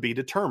it's a to be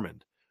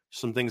determined.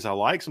 Some things I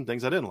like, some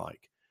things I didn't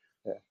like.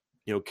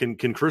 Yeah.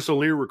 Can Chris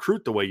O'Leary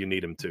recruit the way you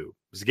need him to?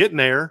 He's getting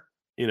there,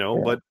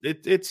 but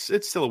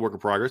it's still a work in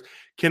progress.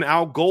 Can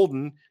Al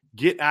Golden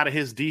get out of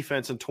his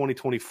defense in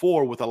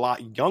 2024 with a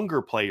lot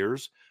younger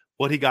players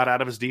what he got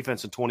out of his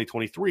defense in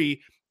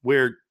 2023,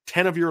 where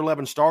 10 of your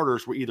 11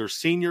 starters were either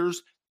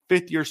seniors,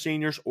 fifth-year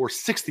seniors, or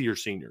sixth-year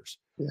seniors.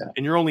 Yeah.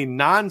 And your only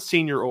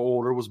non-senior or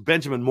older was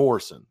Benjamin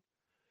Morrison,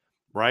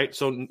 right?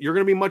 So you're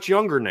going to be much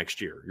younger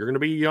next year. You're going to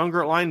be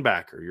younger at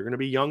linebacker. You're going to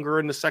be younger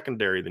in the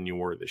secondary than you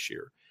were this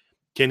year.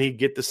 Can he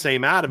get the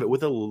same out of it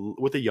with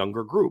a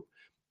younger group?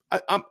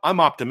 I'm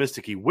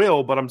optimistic he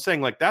will, but I'm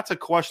saying, like, that's a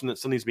question that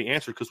still needs to be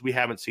answered because we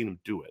haven't seen him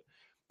do it.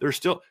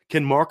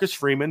 Can Marcus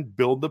Freeman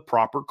build the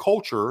proper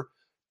culture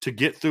to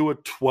get through a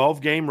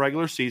 12-game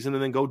regular season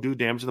and then go do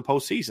damage in the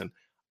postseason?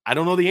 I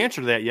don't know the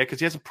answer to that yet because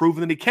he hasn't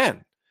proven that he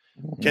can.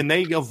 Mm-hmm. Can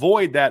they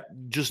avoid that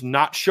just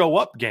not show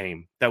up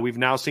game that we've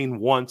now seen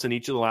once in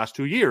each of the last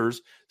 2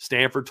 years,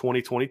 Stanford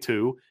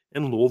 2022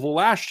 and Louisville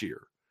last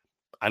year?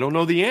 I don't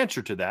know the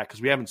answer to that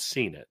because we haven't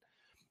seen it.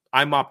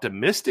 I'm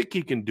optimistic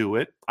he can do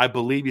it. I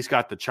believe he's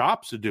got the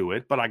chops to do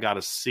it, but I got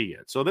to see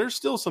it. So there's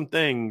still some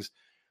things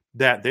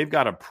that they've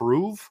got to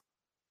prove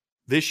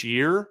this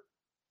year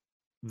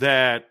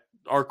that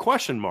are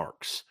question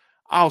marks.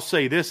 I'll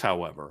say this,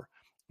 however.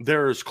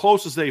 They're as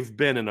close as they've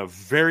been in a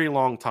very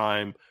long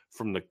time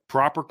from the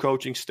proper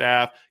coaching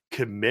staff,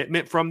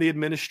 commitment from the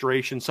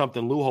administration,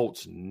 something Lou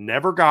Holtz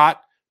never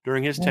got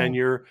during his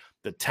tenure.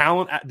 The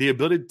talent, the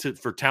ability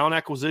for talent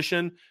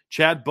acquisition,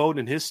 Chad Bowden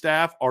and his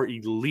staff are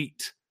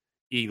elite.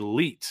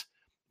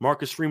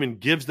 Marcus Freeman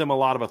gives them a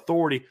lot of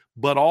authority,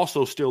 but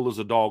also still is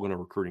a dog on a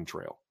recruiting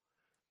trail,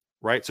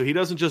 right? So he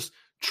doesn't just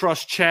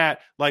trust Chad.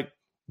 Like,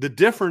 the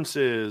difference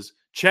is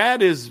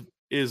Chad is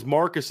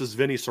Marcus's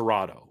Vinny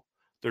Serrato.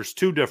 There's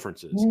two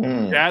differences.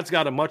 Mm. Chad's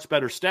got a much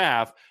better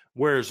staff,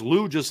 whereas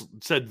Lou just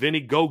said, Vinny,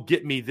 go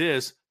get me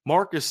this.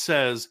 Marcus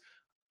says,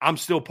 I'm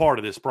still part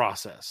of this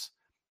process.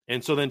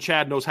 And so then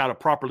Chad knows how to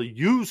properly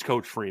use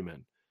Coach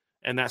Freeman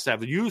and that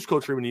staff. Use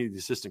Coach Freeman and the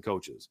assistant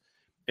coaches.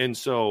 And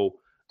so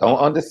don't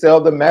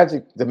undersell the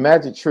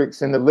magic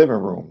tricks in the living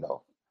room,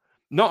 though.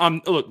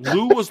 No, look,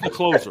 Lou was the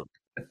closer.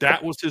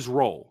 That was his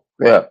role.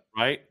 Yeah.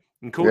 Right?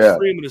 And Coach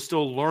Freeman is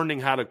still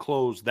learning how to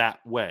close that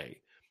way.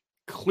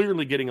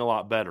 Clearly getting a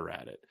lot better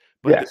at it.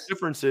 But the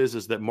difference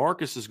is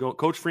that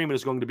Coach Freeman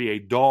is going to be a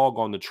dog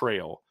on the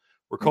trail,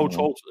 where Coach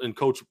Holtz and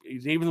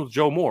even with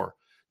Joe Moore.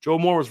 Joe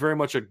Moore was very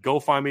much a go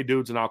find me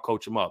dudes and I'll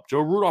coach them up.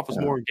 Joe Rudolph was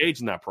more engaged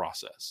in that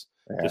process.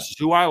 Yeah. This is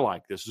who I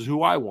like. This is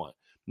who I want.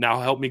 Now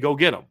help me go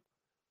get them.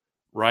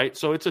 Right?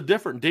 So it's a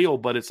different deal,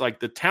 but it's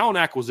like the talent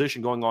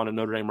acquisition going on in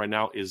Notre Dame right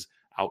now is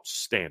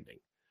outstanding.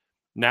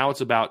 Now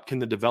it's about, can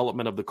the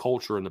development of the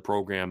culture in the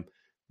program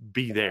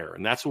be there?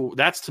 And that's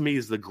to me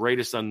is the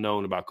greatest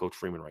unknown about Coach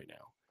Freeman right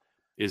now,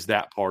 is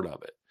that part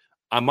of it.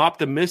 I'm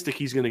optimistic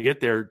he's going to get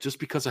there just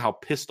because of how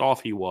pissed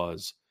off he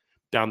was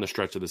down the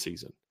stretch of the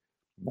season.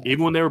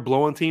 Even when they were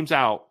blowing teams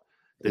out,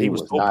 that he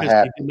was so pissed,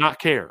 he did not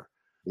care.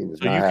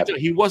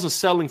 He wasn't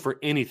selling for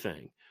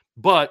anything.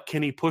 But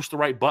can he push the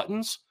right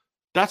buttons?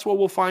 That's what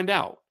we'll find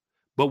out.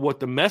 But what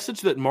the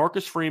message that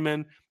Marcus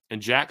Freeman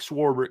and Jack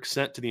Swarbrick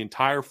sent to the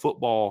entire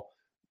football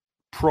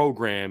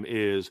program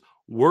is,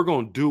 we're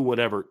going to do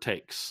whatever it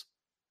takes.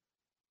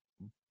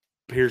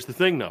 Here's the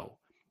thing, though.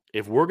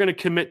 If we're going to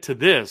commit to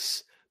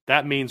this,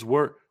 that means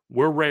we're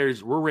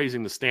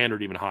raising the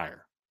standard even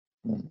higher.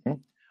 Mm-hmm.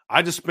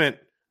 I just spent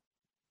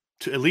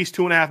at least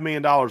 $2.5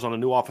 million on a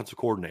new offensive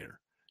coordinator.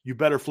 You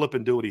better flip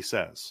and do what he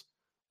says,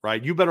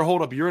 right? You better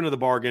hold up your end of the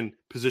bargain,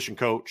 position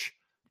coach,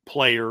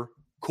 player,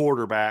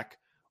 quarterback,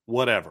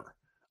 whatever.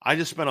 I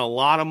just spent a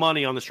lot of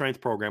money on the strength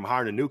program,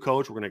 hired a new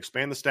coach. We're going to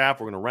expand the staff.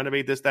 We're going to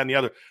renovate this, that, and the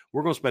other.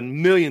 We're going to spend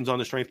millions on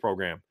the strength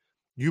program.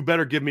 You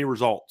better give me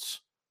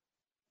results,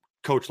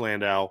 Coach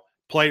Landau.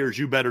 Players,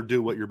 you better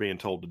do what you're being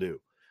told to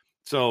do.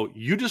 So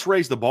you just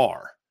raise the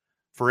bar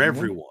for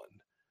everyone.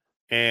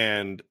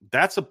 And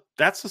that's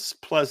as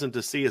pleasant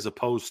to see as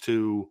opposed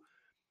to,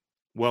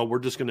 well,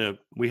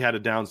 we had a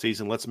down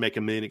season. Let's make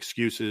a million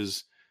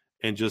excuses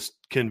and just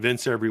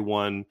convince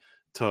everyone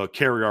to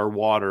carry our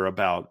water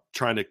about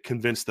trying to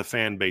convince the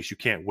fan base you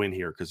can't win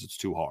here because it's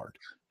too hard,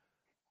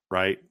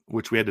 right?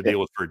 Which we had to deal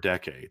with for a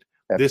decade.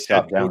 This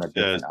head coach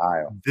says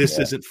this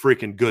isn't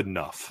freaking good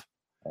enough.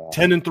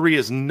 10-3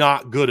 is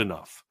not good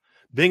enough.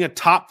 Being a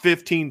top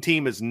 15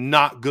 team is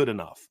not good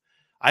enough.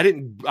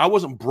 I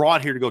wasn't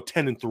brought here to go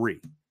 10-3.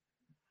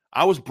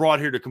 I was brought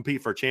here to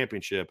compete for a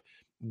championship.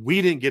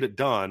 We didn't get it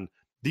done.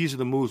 These are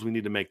the moves we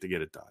need to make to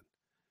get it done.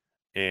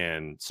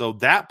 And so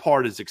that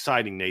part is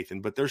exciting,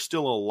 Nathan, but there's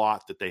still a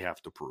lot that they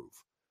have to prove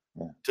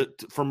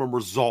from a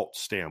result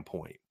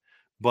standpoint.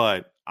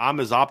 But I'm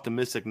as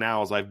optimistic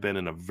now as I've been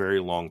in a very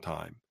long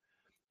time.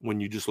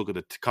 When you just look at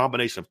the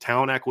combination of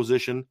talent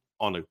acquisition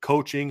on a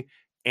coaching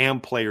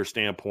and player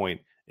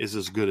standpoint is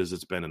as good as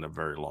it's been in a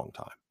very long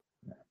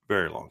time.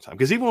 Very long time.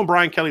 Because even when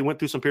Brian Kelly went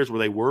through some periods where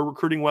they were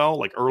recruiting well,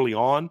 like early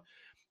on,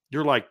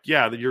 you're like,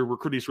 yeah, you're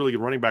recruiting these really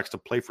good running backs to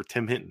play for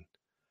Tim Hinton.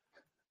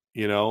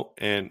 You know,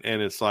 and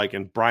it's like,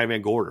 and Brian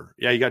Van Gorder.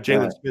 Yeah, you got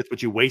Jalen Smith,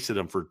 but you wasted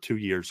him for 2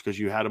 years because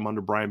you had him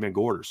under Brian Van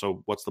Gorder.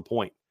 So what's the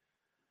point?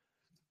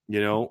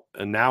 You know,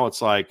 and now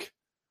it's like,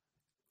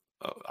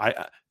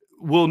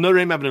 will Notre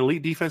Dame have an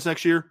elite defense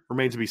next year?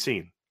 Remains to be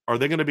seen. Are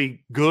they going to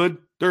be good?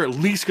 They're at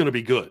least going to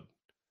be good.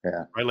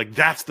 Yeah. Right. Like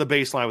that's the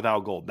baseline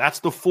without Gold. That's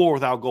the floor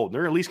without Gold.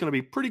 They're at least going to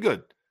be pretty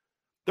good.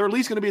 They're at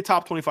least going to be a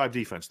top 25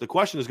 defense. The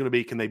question is going to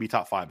be, can they be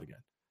top 5 again?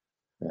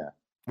 Yeah.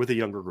 With a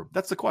younger group.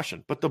 That's the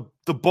question. But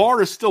the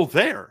bar is still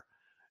there.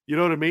 You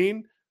know what I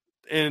mean?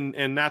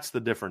 And that's the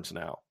difference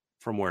now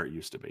from where it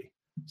used to be.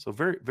 So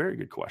very, very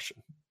good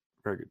question.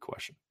 Very good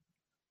question.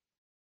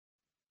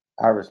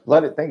 Irish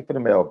Blooded, thank you for the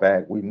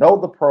mailbag. We know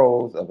the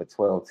pros of a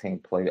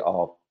 12-team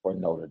playoff for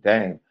Notre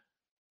Dame.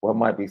 What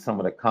might be some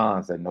of the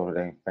cons that Notre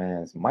Dame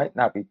fans might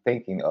not be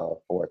thinking of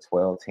for a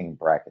 12-team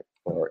bracket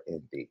for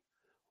ND?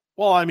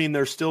 Well, I mean,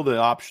 there's still the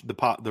option,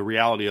 the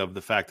reality of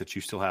the fact that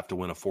you still have to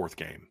win a 4th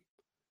game,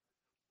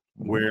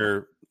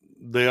 where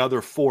the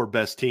other 4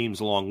 best teams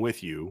along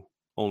with you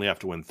only have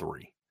to win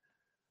 3.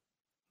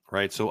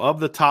 Right? So of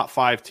the top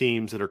 5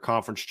 teams that are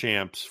conference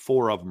champs,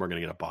 4 of them are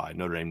going to get a bye.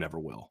 Notre Dame never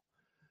will.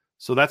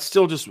 So that's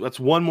still that's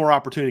one more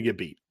opportunity to get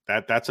beat.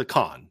 That's a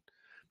con.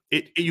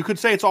 You could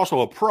say it's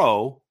also a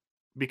pro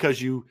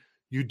because you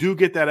do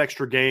get that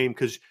extra game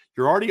because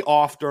you're already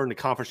off during the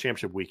conference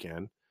championship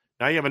weekend.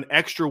 Now you have an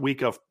extra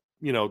week of,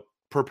 time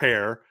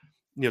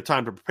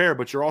to prepare,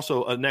 but you're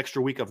also an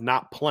extra week of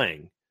not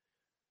playing.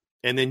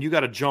 And then you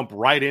got to jump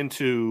right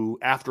into,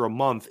 after a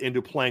month,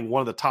 into playing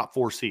one of the top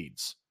 4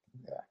 seeds.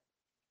 Yeah.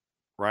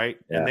 Right?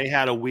 Yeah. And they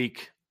had a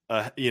week,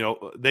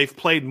 they've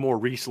played more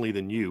recently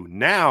than you.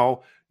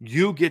 Now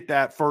you get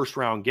that first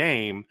round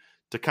game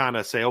to kind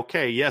of say,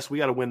 okay, yes, we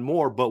got to win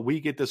more, but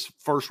we get this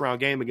first round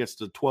game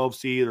against a 12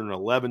 seed or an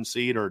 11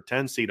 seed or a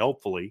 10 seed,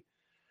 hopefully.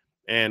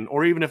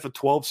 or even if a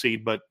 12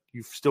 seed, but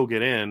you still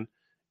get in,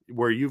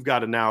 where you've got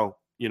to now,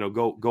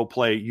 go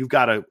play. You've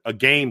got a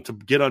game to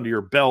get under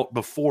your belt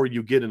before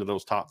you get into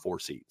those top 4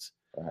 seeds.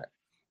 Right.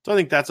 So I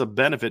think that's a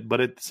benefit.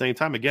 But at the same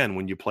time, again,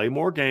 when you play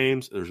more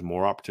games, there's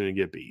more opportunity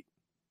to get beat.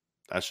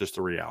 That's just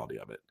the reality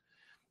of it.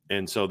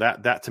 And so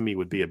that to me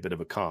would be a bit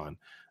of a con.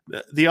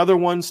 The other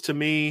ones to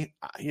me,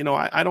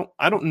 I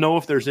don't know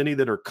if there's any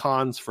that are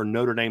cons for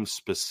Notre Dame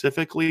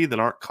specifically that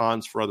aren't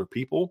cons for other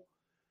people.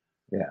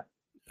 Yeah.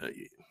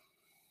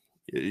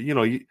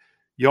 You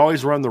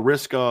always run the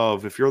risk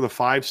of, if you're the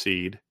 5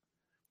 seed,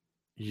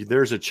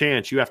 there's a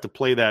chance you have to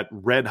play that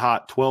red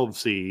hot 12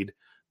 seed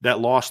that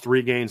lost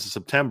 3 games in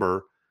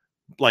September,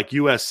 like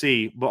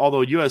USC. But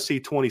although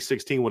USC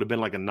 2016 would have been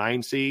like a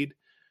 9 seed,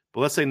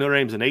 but let's say Notre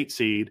Dame's an 8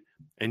 seed,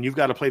 and you've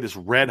got to play this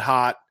red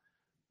hot,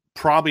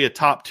 probably a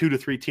top 2 to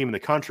 3 team in the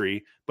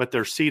country, but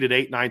they're seeded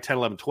 8, 9, 10,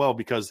 11, 12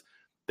 because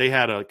they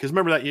had because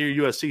remember that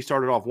year USC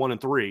started off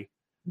 1-3,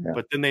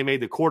 but then they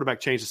made the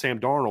quarterback change to Sam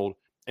Darnold,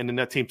 and then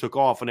that team took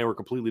off, and they were a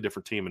completely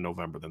different team in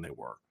November than they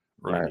were.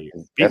 Right.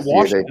 Beat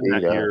Washington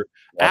that year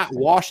at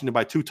Washington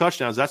by 2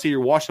 touchdowns. That's the year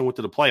Washington went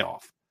to the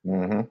playoff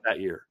that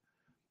year.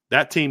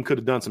 That team could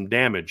have done some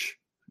damage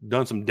in a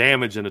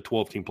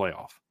 12-team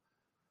playoff.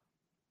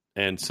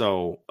 And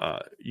so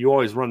you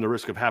always run the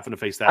risk of having to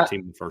face that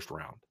team in the first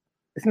round.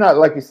 It's not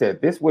like you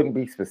said, this wouldn't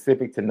be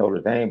specific to Notre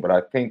Dame, but I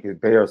think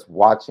it bears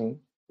watching.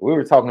 We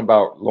were talking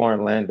about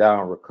Lauren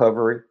Landau and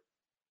recovery.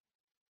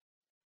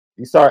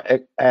 You start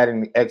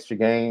adding the extra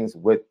games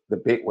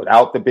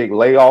without the big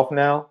layoff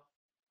now,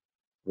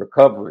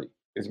 recovery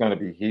is going to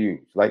be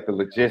huge. Like the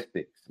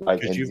logistics,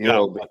 because you've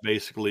got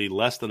basically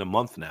less than a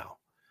month now.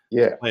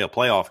 Yeah, to play a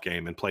playoff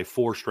game and play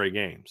 4 straight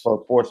games.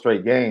 So 4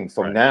 straight games.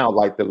 So now,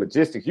 like the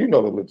logistics, the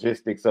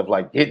logistics of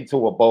like getting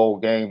to a bowl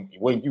game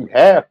when you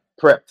have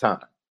prep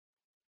time.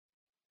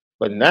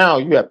 But now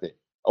you have to,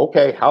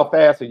 how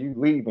fast are you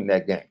leaving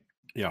that game?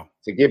 Yeah.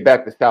 To get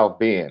back to South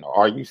Bend? Or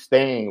are you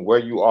staying where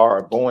you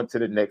are, going to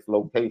the next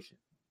location?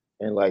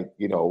 And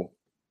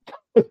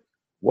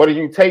what are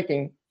you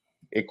taking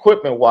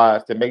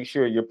equipment-wise to make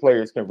sure your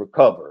players can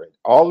recover? And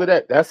all of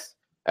that, that's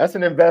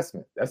an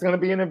investment. That's going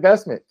to be an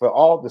investment for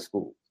all the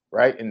schools,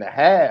 right? And the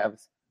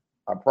halves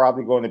are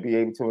probably going to be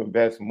able to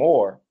invest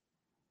more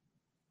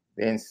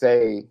than,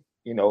 say,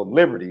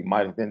 Liberty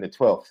might have been the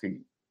 12th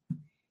seed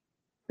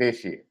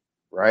this year,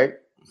 right?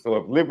 So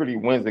if Liberty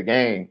wins a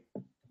game,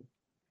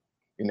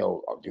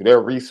 do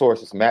their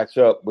resources match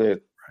up with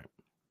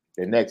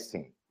the next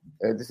team?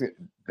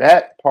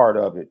 That part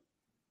of it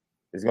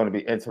is going to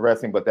be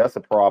interesting, but that's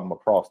a problem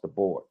across the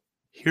board.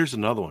 Here's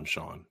another one,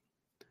 Sean.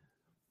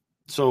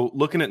 So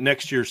looking at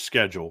next year's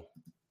schedule,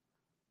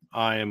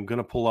 I am going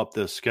to pull up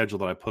the schedule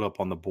that I put up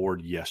on the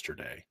board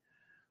yesterday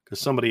because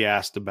somebody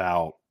asked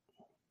about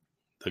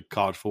the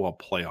college football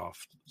playoff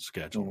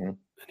schedule. And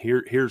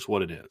here's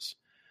what it is.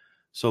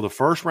 So the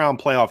first round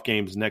playoff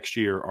games next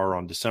year are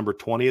on December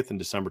 20th and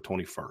December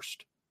 21st.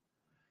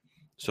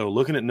 So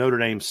looking at Notre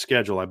Dame's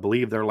schedule, I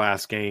believe their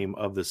last game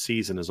of the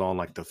season is on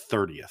like the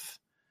 30th.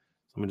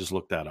 Let me just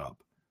look that up.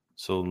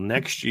 So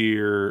next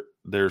year,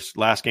 their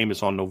last game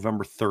is on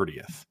November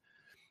 30th.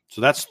 So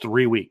that's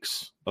 3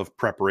 weeks of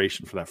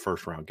preparation for that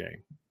first round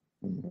game.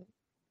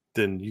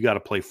 Then you got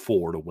to play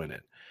 4 to win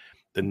it.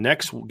 The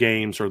next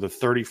games are the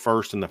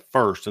 31st and the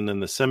 1st, and then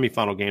the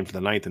semifinal games are the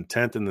 9th and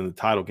 10th, and then the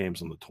title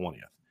games on the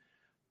 20th.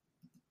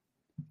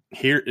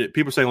 Here,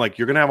 people are saying, like,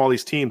 you're going to have all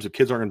these teams, the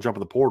kids aren't going to jump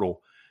in the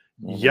portal.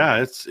 Yeah,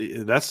 this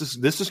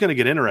is going to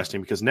get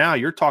interesting because now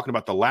you're talking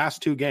about the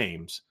last 2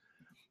 games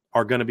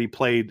are going to be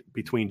played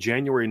between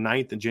January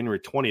 9th and January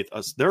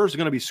 20th. There's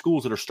going to be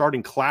schools that are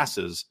starting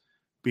classes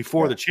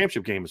before the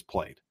championship game is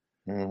played.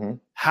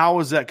 How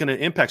is that going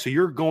to impact? So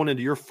you're going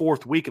into your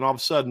 4th week, and all of a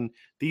sudden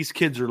these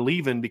kids are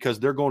leaving because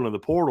they're going to the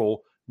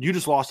portal. You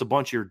just lost a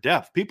bunch of your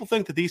depth. People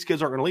think that these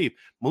kids aren't going to leave.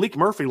 Malik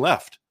Murphy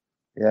left.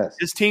 Yes.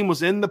 His team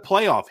was in the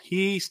playoff.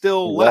 He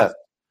still left.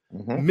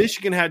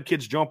 Michigan had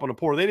kids jump on the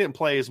portal. They didn't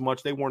play as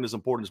much. They weren't as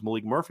important as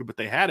Malik Murphy, but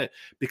they had it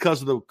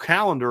because of the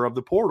calendar of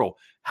the portal.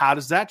 How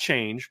does that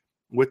change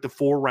with the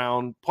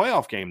 4-round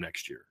playoff games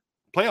next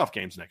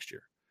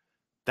year?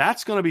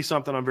 That's going to be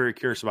something I'm very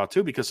curious about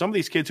too, because some of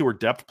these kids who are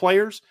depth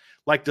players,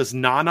 like, does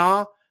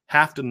Nana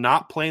have to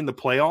not play in the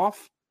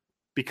playoff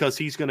because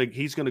he's going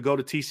to go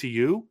to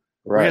TCU?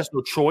 Right. He has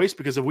no choice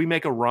because if we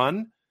make a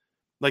run,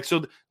 like,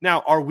 so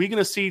now are we going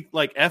to see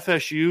like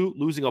FSU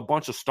losing a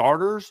bunch of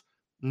starters?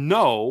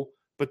 No,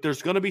 but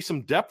there's going to be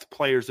some depth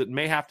players that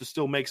may have to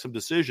still make some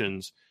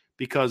decisions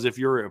because if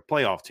you're a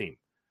playoff team,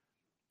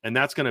 and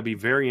that's going to be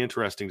very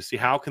interesting to see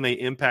how can they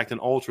impact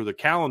and alter the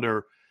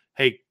calendar.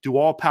 Hey, do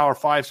all Power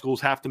 5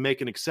 schools have to make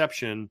an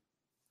exception?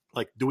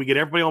 Like, do we get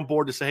everybody on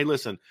board to say, hey,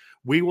 listen,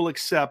 we will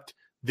accept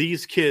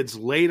these kids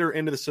later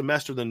into the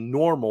semester than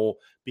normal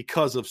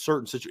because of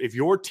certain situations. If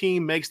your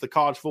team makes the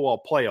college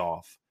football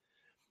playoff,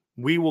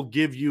 we will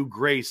give you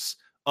grace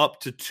up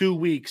to 2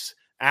 weeks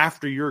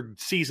after your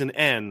season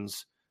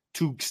ends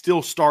to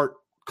still start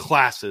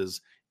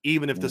classes,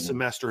 even if the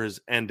semester has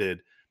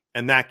ended.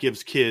 And that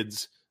gives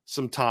kids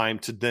some time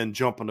to then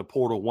jump in the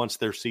portal once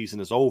their season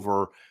is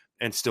over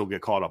and still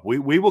get caught up.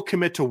 We will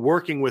commit to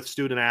working with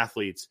student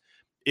athletes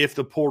if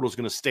the portal is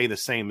going to stay the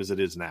same as it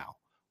is now,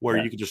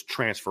 where you can just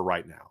transfer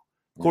right now.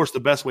 Of course, the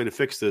best way to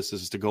fix this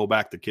is to go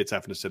back to kids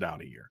having to sit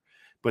out a year.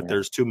 But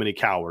there's too many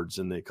cowards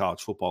in the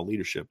college football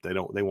leadership. They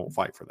won't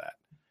fight for that,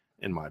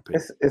 in my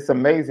opinion. It's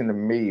amazing to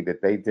me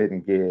that they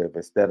didn't give,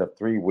 instead of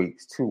 3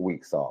 weeks, 2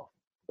 weeks off,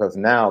 because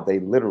now they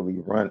literally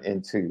run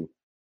into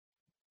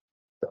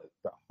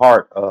the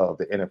heart of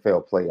the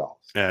NFL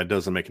playoffs. Yeah, it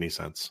doesn't make any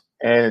sense.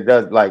 And it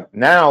does, like,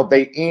 now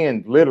they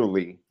end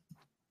literally.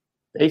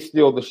 They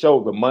steal the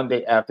show the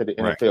Monday after the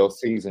NFL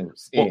season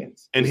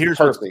ends. And here's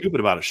what's stupid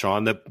about it,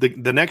 Sean.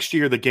 The next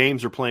year, the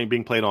games are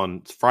being played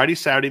on Friday,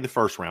 Saturday, the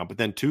first round, but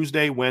then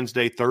Tuesday,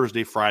 Wednesday,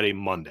 Thursday, Friday,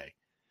 Monday.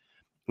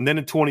 And then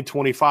in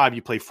 2025,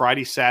 you play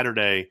Friday,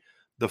 Saturday,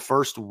 the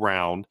first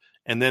round,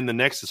 and then the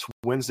next is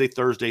Wednesday,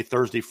 Thursday,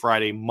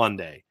 Friday,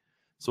 Monday.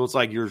 So it's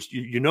like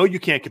you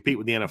can't compete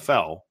with the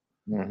NFL.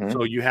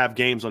 So you have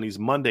games on these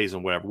Mondays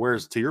and whatever.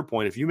 Whereas, to your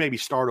point, if you maybe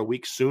start a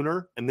week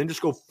sooner and then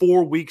just go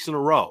 4 weeks in a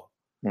row,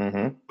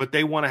 but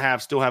they want to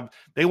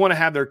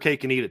have their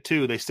cake and eat it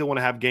too. They still want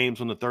to have games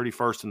on the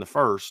 31st and the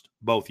 1st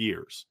both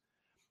years.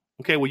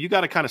 Okay, well, you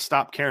got to kind of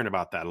stop caring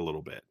about that a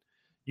little bit.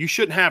 You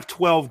shouldn't have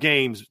 12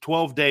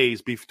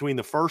 days between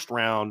the first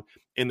round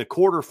and the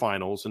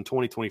quarterfinals in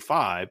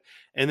 2025,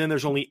 and then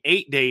there's only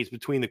 8 days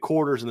between the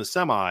quarters and the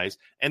semis,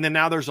 and then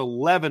now there's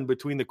 11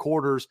 between the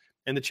quarters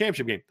and the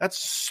championship game. That's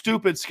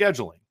stupid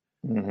scheduling.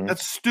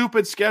 That's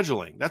stupid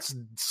scheduling. That's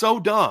so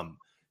dumb.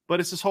 But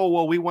it's this whole,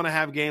 well, we want to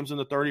have games in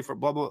the 30 for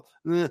blah, blah,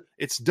 blah.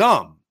 It's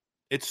dumb.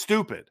 It's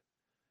stupid,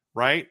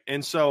 right?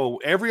 And so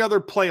every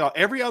other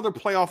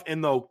playoff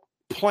in the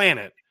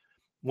planet,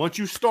 once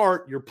you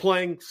start, you're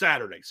playing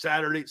Saturday.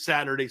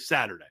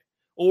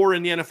 Or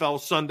in the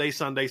NFL, Sunday.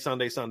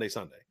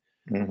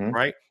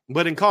 Right?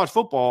 But in college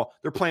football,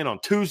 they're playing on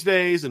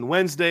Tuesdays and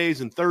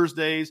Wednesdays and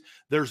Thursdays.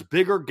 There's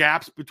bigger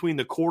gaps between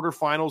the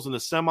quarterfinals and the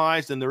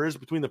semis than there is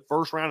between the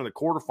first round and the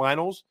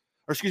quarterfinals.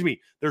 Or excuse me,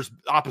 there's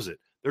opposite.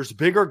 There's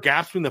bigger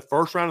gaps between the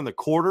first round and the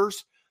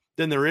quarters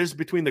than there is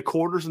between the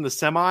quarters and the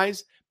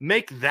semis.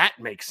 Make that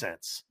make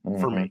sense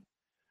for me.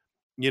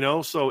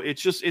 So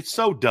it's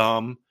so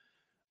dumb,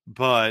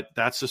 but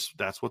that's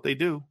what they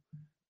do.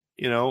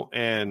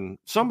 And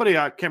somebody,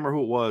 I can't remember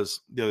who it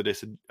was the other day,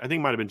 said, I think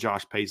it might have been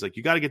Josh Page, like,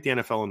 you got to get the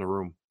NFL in the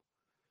room.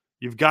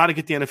 You've got to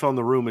get the NFL in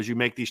the room as you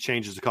make these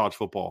changes to college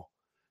football.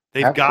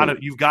 You've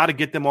got to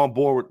get them on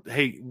board with,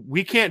 hey,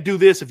 we can't do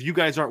this if you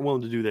guys aren't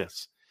willing to do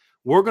this.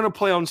 We're going to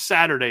play on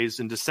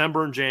Saturdays in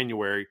December and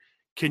January.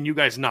 Can you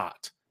guys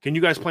not? Can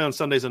you guys play on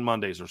Sundays and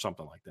Mondays or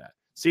something like that?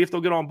 See if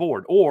they'll get on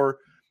board. Or,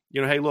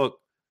 hey, look,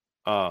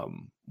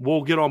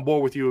 we'll get on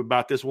board with you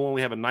about this. We'll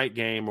only have a night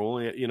game or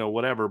only,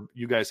 whatever.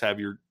 You guys have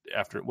your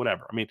after,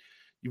 whatever. I mean,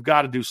 you've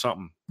got to do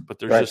something. But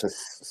there's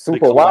just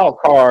Super Wild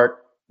Card.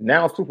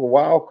 Now Super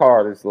Wild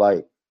Card is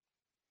like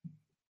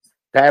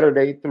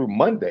Saturday through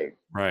Monday.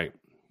 Right.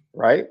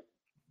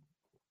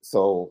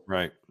 So.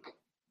 Right.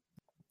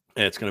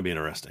 It's going to be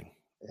interesting.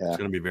 Yeah. It's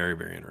going to be very,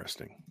 very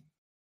interesting.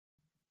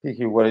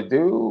 PQ, what it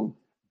do?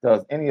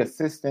 Does any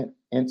assistant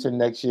enter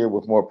next year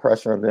with more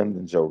pressure on them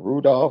than Joe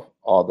Rudolph?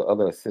 All the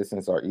other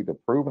assistants are either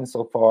proven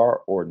so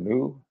far or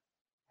new.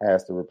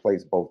 Has to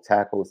replace both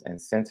tackles and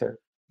center.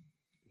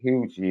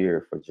 Huge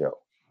year for Joe.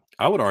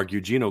 I would argue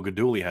Gino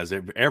Guidugli has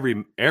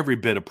every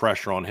bit of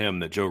pressure on him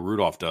that Joe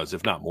Rudolph does,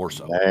 if not more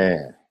so.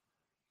 Man.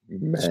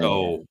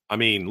 So, I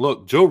mean,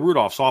 look, Joe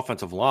Rudolph's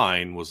offensive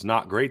line was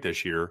not great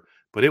this year,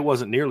 but it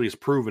wasn't nearly as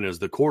proven as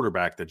the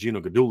quarterback that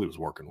Gino Guidugli was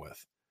working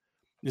with.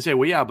 You say,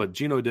 well, yeah, but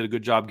Gino did a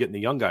good job getting the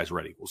young guys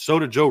ready. Well, so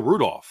did Joe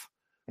Rudolph.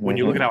 When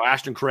you look at how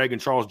Ashton Craig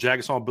and Charles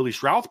Jagasaw and Billy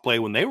Strouth play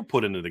when they were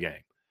put into the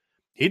game,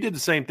 he did the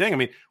same thing. I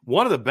mean,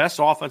 one of the best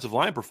offensive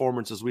line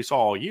performances we saw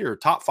all year,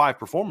 top 5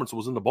 performance,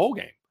 was in the bowl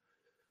game,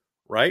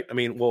 right? I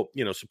mean, well,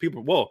 so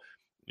people,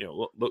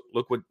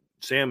 look what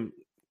Sam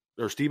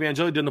or Steve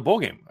Angeli did in the bowl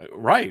game.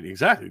 Right,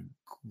 exactly.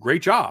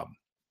 Great job.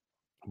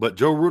 But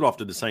Joe Rudolph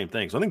did the same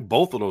thing. So I think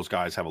both of those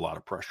guys have a lot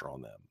of pressure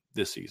on them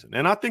this season.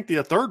 And I think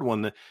the third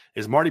one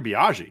is Marty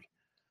Biaggi,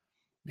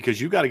 because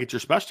you got to get your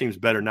special teams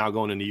better now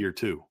going into year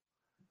 2.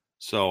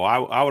 So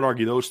I would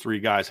argue those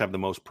 3 guys have the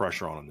most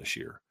pressure on them this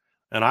year.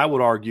 And I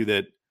would argue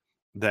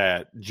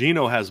that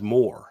Gino has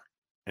more,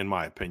 in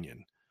my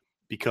opinion,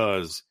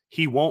 because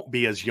he won't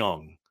be as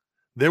young.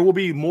 We'll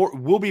be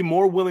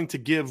more willing to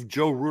give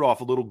Joe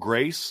Rudolph a little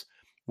grace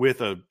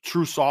with a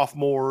true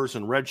sophomores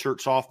and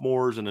redshirt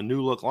sophomores and a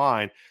new look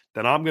line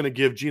than I'm going to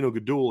give Gino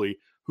Guidugli,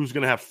 who's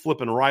going to have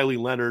flipping Riley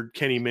Leonard,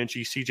 Kenny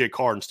Minchie, CJ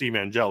Carr, and Steve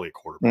Angeli at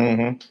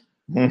quarterback.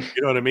 You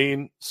know what I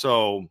mean?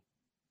 So,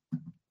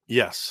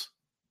 yes.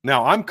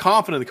 Now, I'm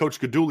confident that Coach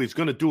Guidugli is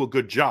going to do a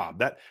good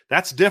job.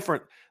 That's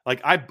different.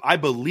 Like, I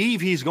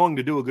believe he's going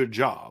to do a good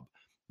job,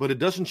 but it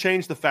doesn't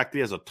change the fact that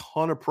he has a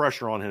ton of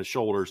pressure on his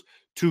shoulders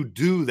to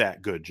do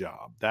that good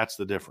job. That's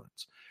the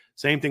difference.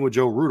 Same thing with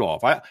Joe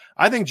Rudolph.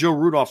 I think Joe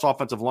Rudolph's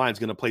offensive line is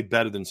going to play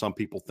better than some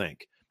people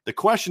think. The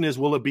question is,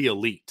 will it be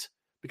elite?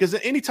 Because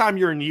anytime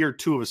you're in year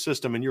 2 of a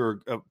system and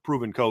you're a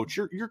proven coach,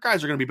 your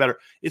guys are going to be better.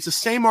 It's the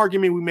same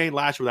argument we made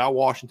last year with Al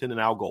Washington and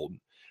Al Golden.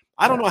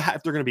 I don't know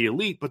if they're going to be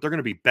elite, but they're going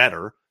to be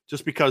better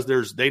just because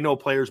they know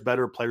players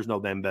better, players know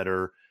them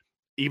better.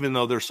 Even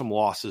though there's some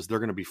losses, they're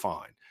going to be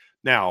fine.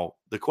 Now,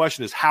 the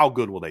question is, how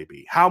good will they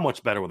be? How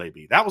much better will they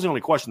be? That was the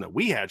only question that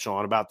we had,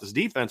 Sean, about this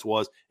defense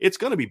was it's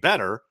going to be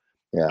better.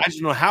 Yeah. I just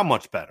don't know how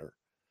much better.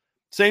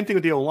 Same thing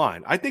with the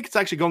O-line. I think it's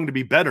actually going to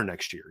be better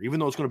next year, even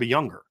though it's going to be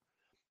younger.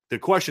 The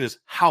question is,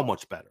 how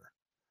much better?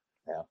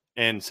 Yeah.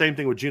 And same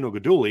thing with Gino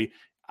Guidugli.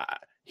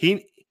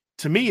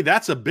 To me,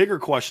 that's a bigger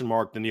question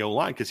mark than the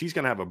O-line because he's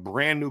going to have a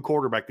brand new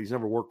quarterback that he's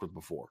never worked with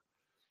before.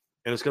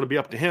 And it's going to be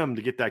up to him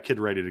to get that kid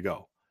ready to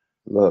go.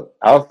 Look,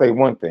 I'll say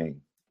one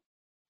thing.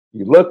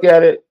 You look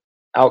at it,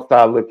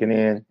 outside looking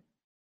in,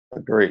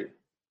 agree.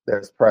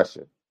 There's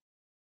pressure.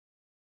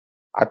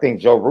 I think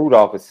Joe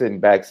Rudolph is sitting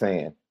back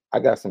saying, I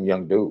got some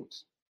young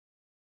dudes.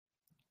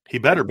 He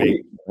better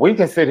be. We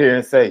can sit here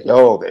and say,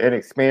 yo, the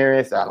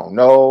inexperience, I don't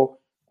know.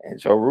 And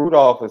Joe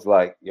Rudolph is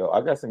like, yo,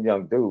 I got some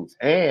young dudes.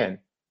 And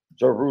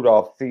Joe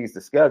Rudolph sees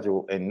the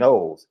schedule and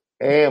knows.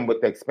 And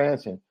with the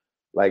expansion,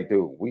 like,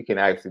 dude, we can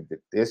actually,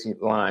 this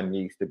line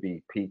needs to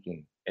be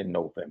peaking in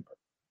November.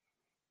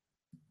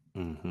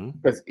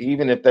 Because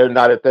even if they're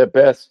not at their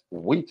best,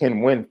 we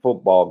can win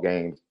football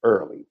games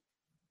early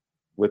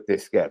with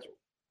this schedule.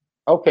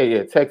 Okay,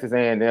 yeah, Texas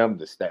A&M,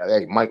 the staff.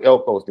 Hey, Mike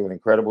Elko's doing an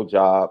incredible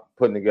job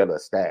putting together a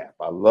staff.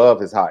 I love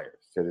his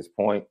hires to this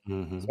point.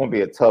 It's going to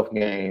be a tough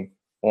game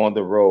on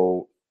the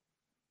road.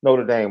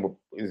 Notre Dame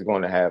is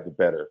going to have the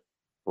better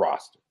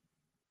roster.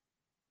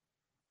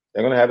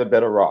 They're going to have the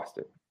better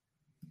roster.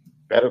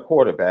 Better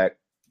quarterback.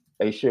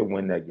 They should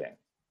win that game.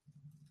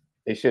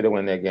 They should have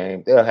won that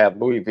game. They'll have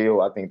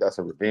Louisville. I think that's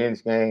a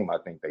revenge game. I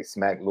think they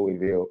smack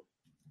Louisville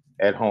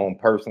at home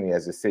personally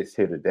as it sits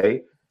here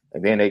today.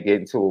 And then they get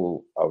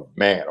into a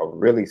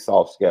really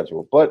soft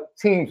schedule. But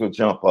teams will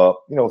jump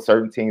up. You know,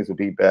 certain teams will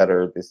be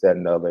better, this, that,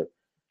 and other.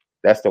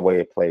 That's the way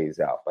it plays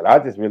out. But I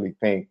just really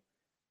think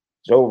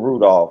Joe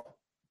Rudolph,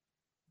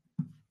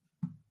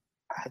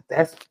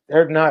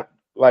 they're not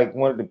like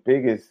one of the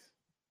biggest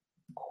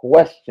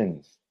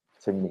questions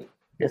to me.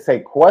 It's a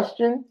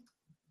question,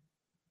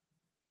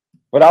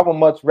 but I would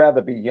much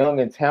rather be young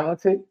and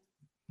talented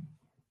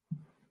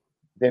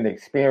than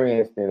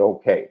experienced and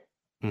okay.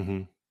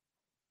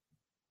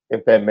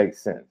 If that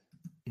makes sense.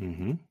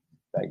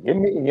 Like, give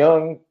me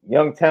young,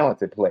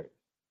 talented player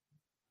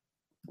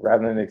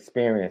rather than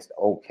experienced,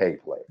 okay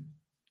player.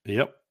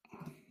 Yep.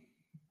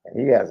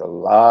 And he has a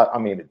lot. I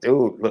mean, the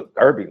dude, look,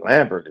 Kirby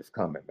Lambert is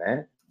coming,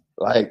 man.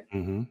 Like,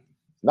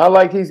 not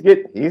like he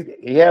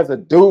has a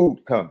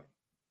dude coming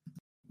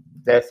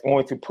that's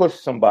going to push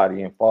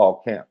somebody in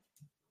fall camp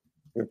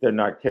if they're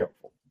not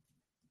careful.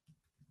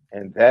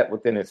 And that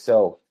within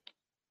itself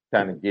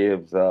kind of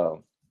gives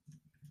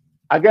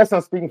I guess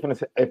I'm speaking from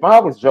this. If I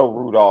was Joe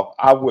Rudolph,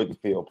 I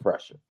wouldn't feel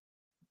pressure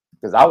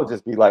because I would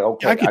just be like,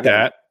 okay, I get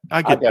that.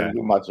 I got to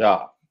do my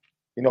job.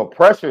 You know,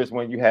 pressure is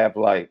when you have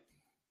like,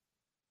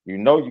 you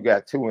know, you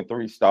got 2 and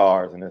 3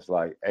 stars, and it's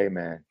like, hey,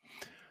 man.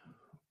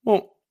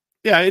 Well,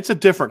 yeah, it's a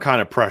different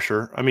kind of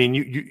pressure. I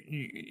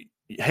mean,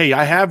 hey,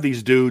 I have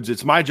these dudes.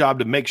 It's my job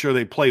to make sure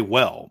they play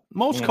well.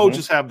 Most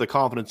coaches have the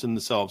confidence in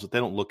themselves that they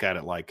don't look at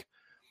it like,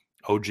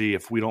 oh, gee,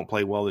 if we don't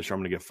play well this year, I'm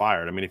going to get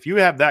fired. I mean, if you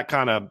have that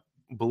kind of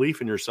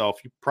belief in yourself,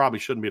 you probably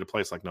shouldn't be at a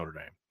place like Notre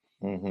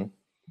Dame.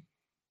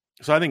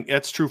 So I think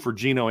that's true for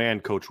Gino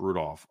and Coach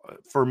Rudolph.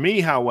 For me,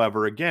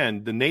 however,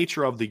 again, the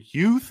nature of the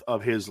youth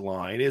of his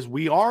line is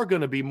we are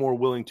going to be more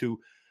willing to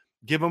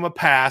give them a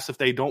pass if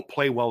they don't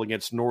play well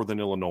against Northern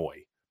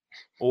Illinois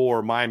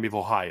or Miami of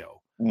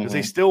Ohio because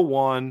they still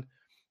won.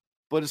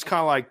 But it's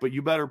kind of like, but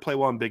you better play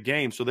well in big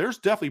games. So there's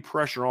definitely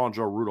pressure on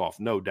Joe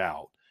Rudolph, no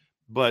doubt.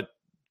 But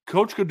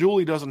Coach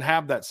Guidugli doesn't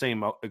have that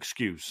same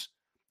excuse.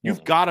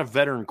 You've got a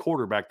veteran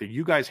quarterback that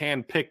you guys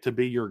handpicked to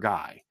be your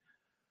guy,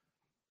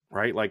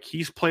 right? Like,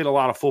 he's played a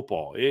lot of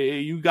football.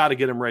 You got to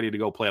get him ready to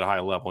go play at a high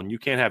level. And you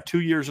can't have 2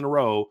 years in a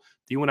row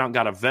that you went out and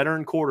got a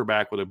veteran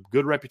quarterback with a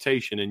good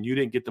reputation and you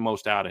didn't get the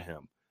most out of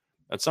him.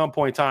 At some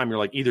point in time, you're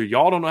like, either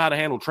y'all don't know how to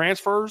handle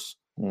transfers,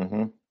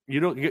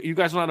 you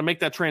guys don't know how to make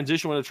that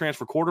transition with a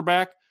transfer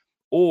quarterback,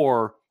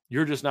 or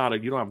you're just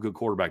you don't have good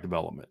quarterback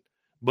development.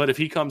 But if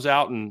he comes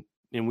out and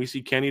we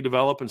see Kenny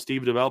develop and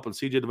Steve develop and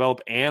CJ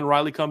develop and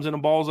Riley comes in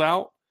and balls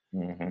out,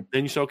 then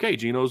you say, okay,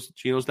 Gino's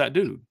that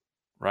dude,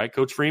 right?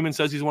 Coach Freeman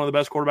says he's one of the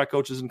best quarterback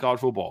coaches in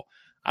college football.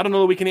 I don't know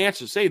that we can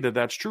say that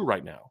that's true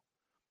right now.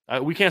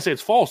 We can't say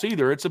it's false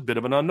either. It's a bit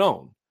of an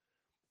unknown.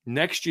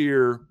 Next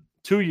year,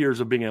 2 years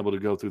of being able to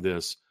go through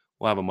this,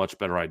 we'll have a much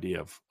better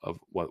idea of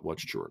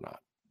what's true or not.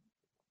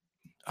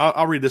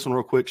 I'll read this one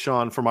real quick,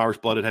 Sean, from Irish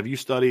Blooded. Have you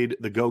studied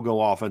the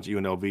go-go offense at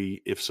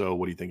UNLV? If so,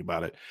 what do you think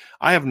about it?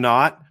 I have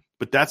not.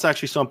 But that's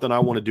actually something I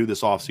want to do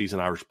this offseason,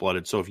 Irish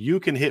Blooded. So if you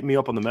can hit me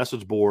up on the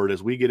message board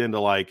as we get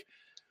into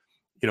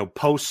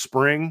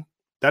post-spring,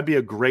 that'd be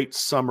a great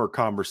summer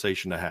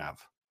conversation to have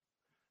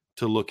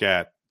to look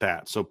at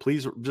that. So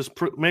please just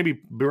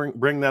maybe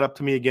bring that up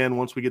to me again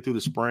once we get through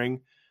the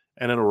spring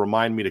and it'll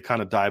remind me to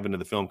kind of dive into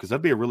the film, because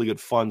that'd be a really good,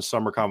 fun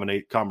summer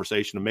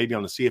conversation, and maybe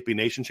on the CFB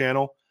Nation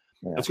channel.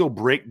 Yeah. Let's go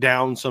break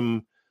down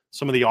some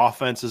of the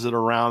offenses that are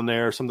around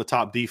there, some of the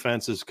top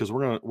defenses, because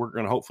we're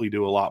gonna hopefully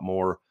do a lot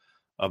more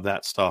of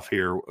that stuff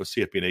here with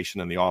CFB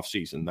Nation in the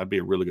offseason. That'd be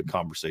a really good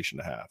conversation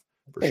to have.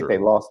 For sure. They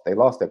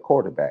lost their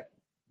quarterback.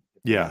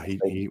 Yeah, he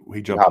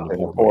jumped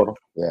in the portal.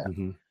 Yeah.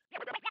 Mm-hmm.